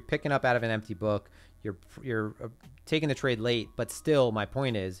 you're picking up out of an empty book. You're taking the trade late, but still, my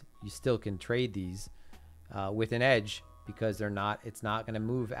point is, you still can trade these with an edge because it's not going to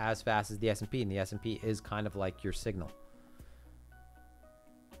move as fast as the S&P, and the S&P is kind of like your signal.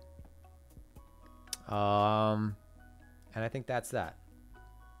 And I think that's that.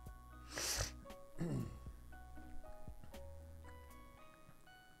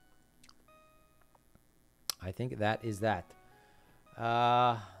 I think that is that.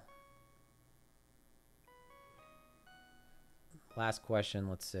 Last question,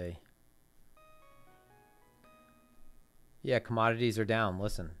 let's see. Yeah, commodities are down.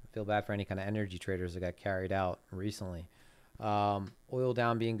 Listen, I feel bad for any kind of energy traders that got carried out recently. Oil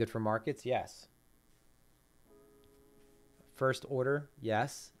down being good for markets? Yes. First order?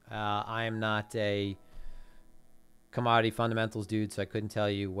 Yes. I am not a commodity fundamentals dude, so I couldn't tell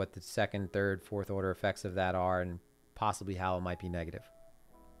you what the second, third, fourth order effects of that are and possibly how it might be negative.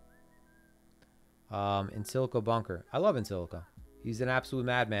 In Silico Bunker. I love In Silico. He's an absolute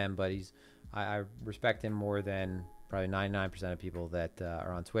madman, but I respect him more than probably 99% of people that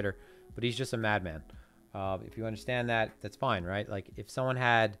are on Twitter, but he's just a madman. If you understand that, that's fine, right? Like if someone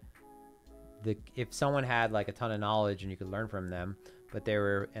had like a ton of knowledge and you could learn from them, but they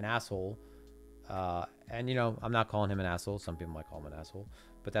were an asshole, and you know, I'm not calling him an asshole. Some people might call him an asshole,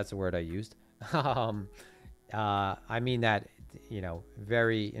 but that's the word I used. I mean that, you know,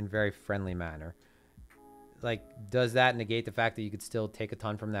 in very friendly manner. Like, does that negate the fact that you could still take a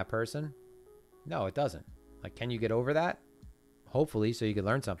ton from that person? No, it doesn't. Like, can you get over that? Hopefully, so you could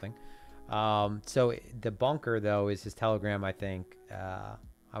learn something. So the bunker though is his Telegram. I think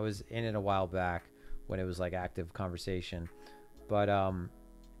I was in it a while back when it was like active conversation, but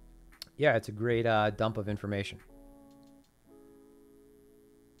yeah, it's a great dump of information.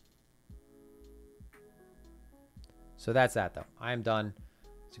 So that's that though. I am done.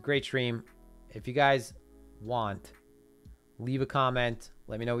 It's a great stream. If you guys want, leave a comment.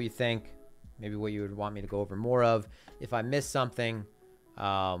 Let me know what you think. Maybe what you would want me to go over more of. If I missed something,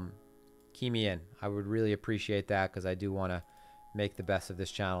 key me in. I would really appreciate that because I do want to make the best of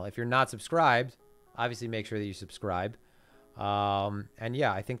this channel. If you're not subscribed, obviously make sure that you subscribe. And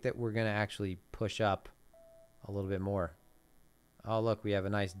yeah, I think that we're going to actually push up a little bit more. Oh, look, we have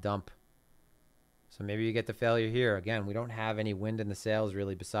a nice dump. So maybe you get the failure here. Again, we don't have any wind in the sails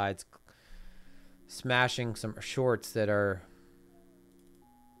really besides smashing some shorts that are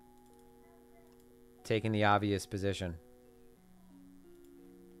taking the obvious position.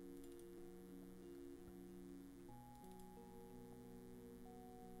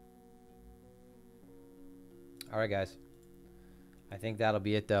 All right, guys. I think that'll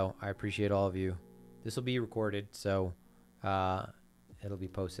be it, though. I appreciate all of you. This will be recorded, so it'll be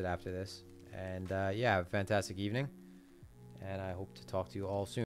posted after this. And yeah, have a fantastic evening. And I hope to talk to you all soon.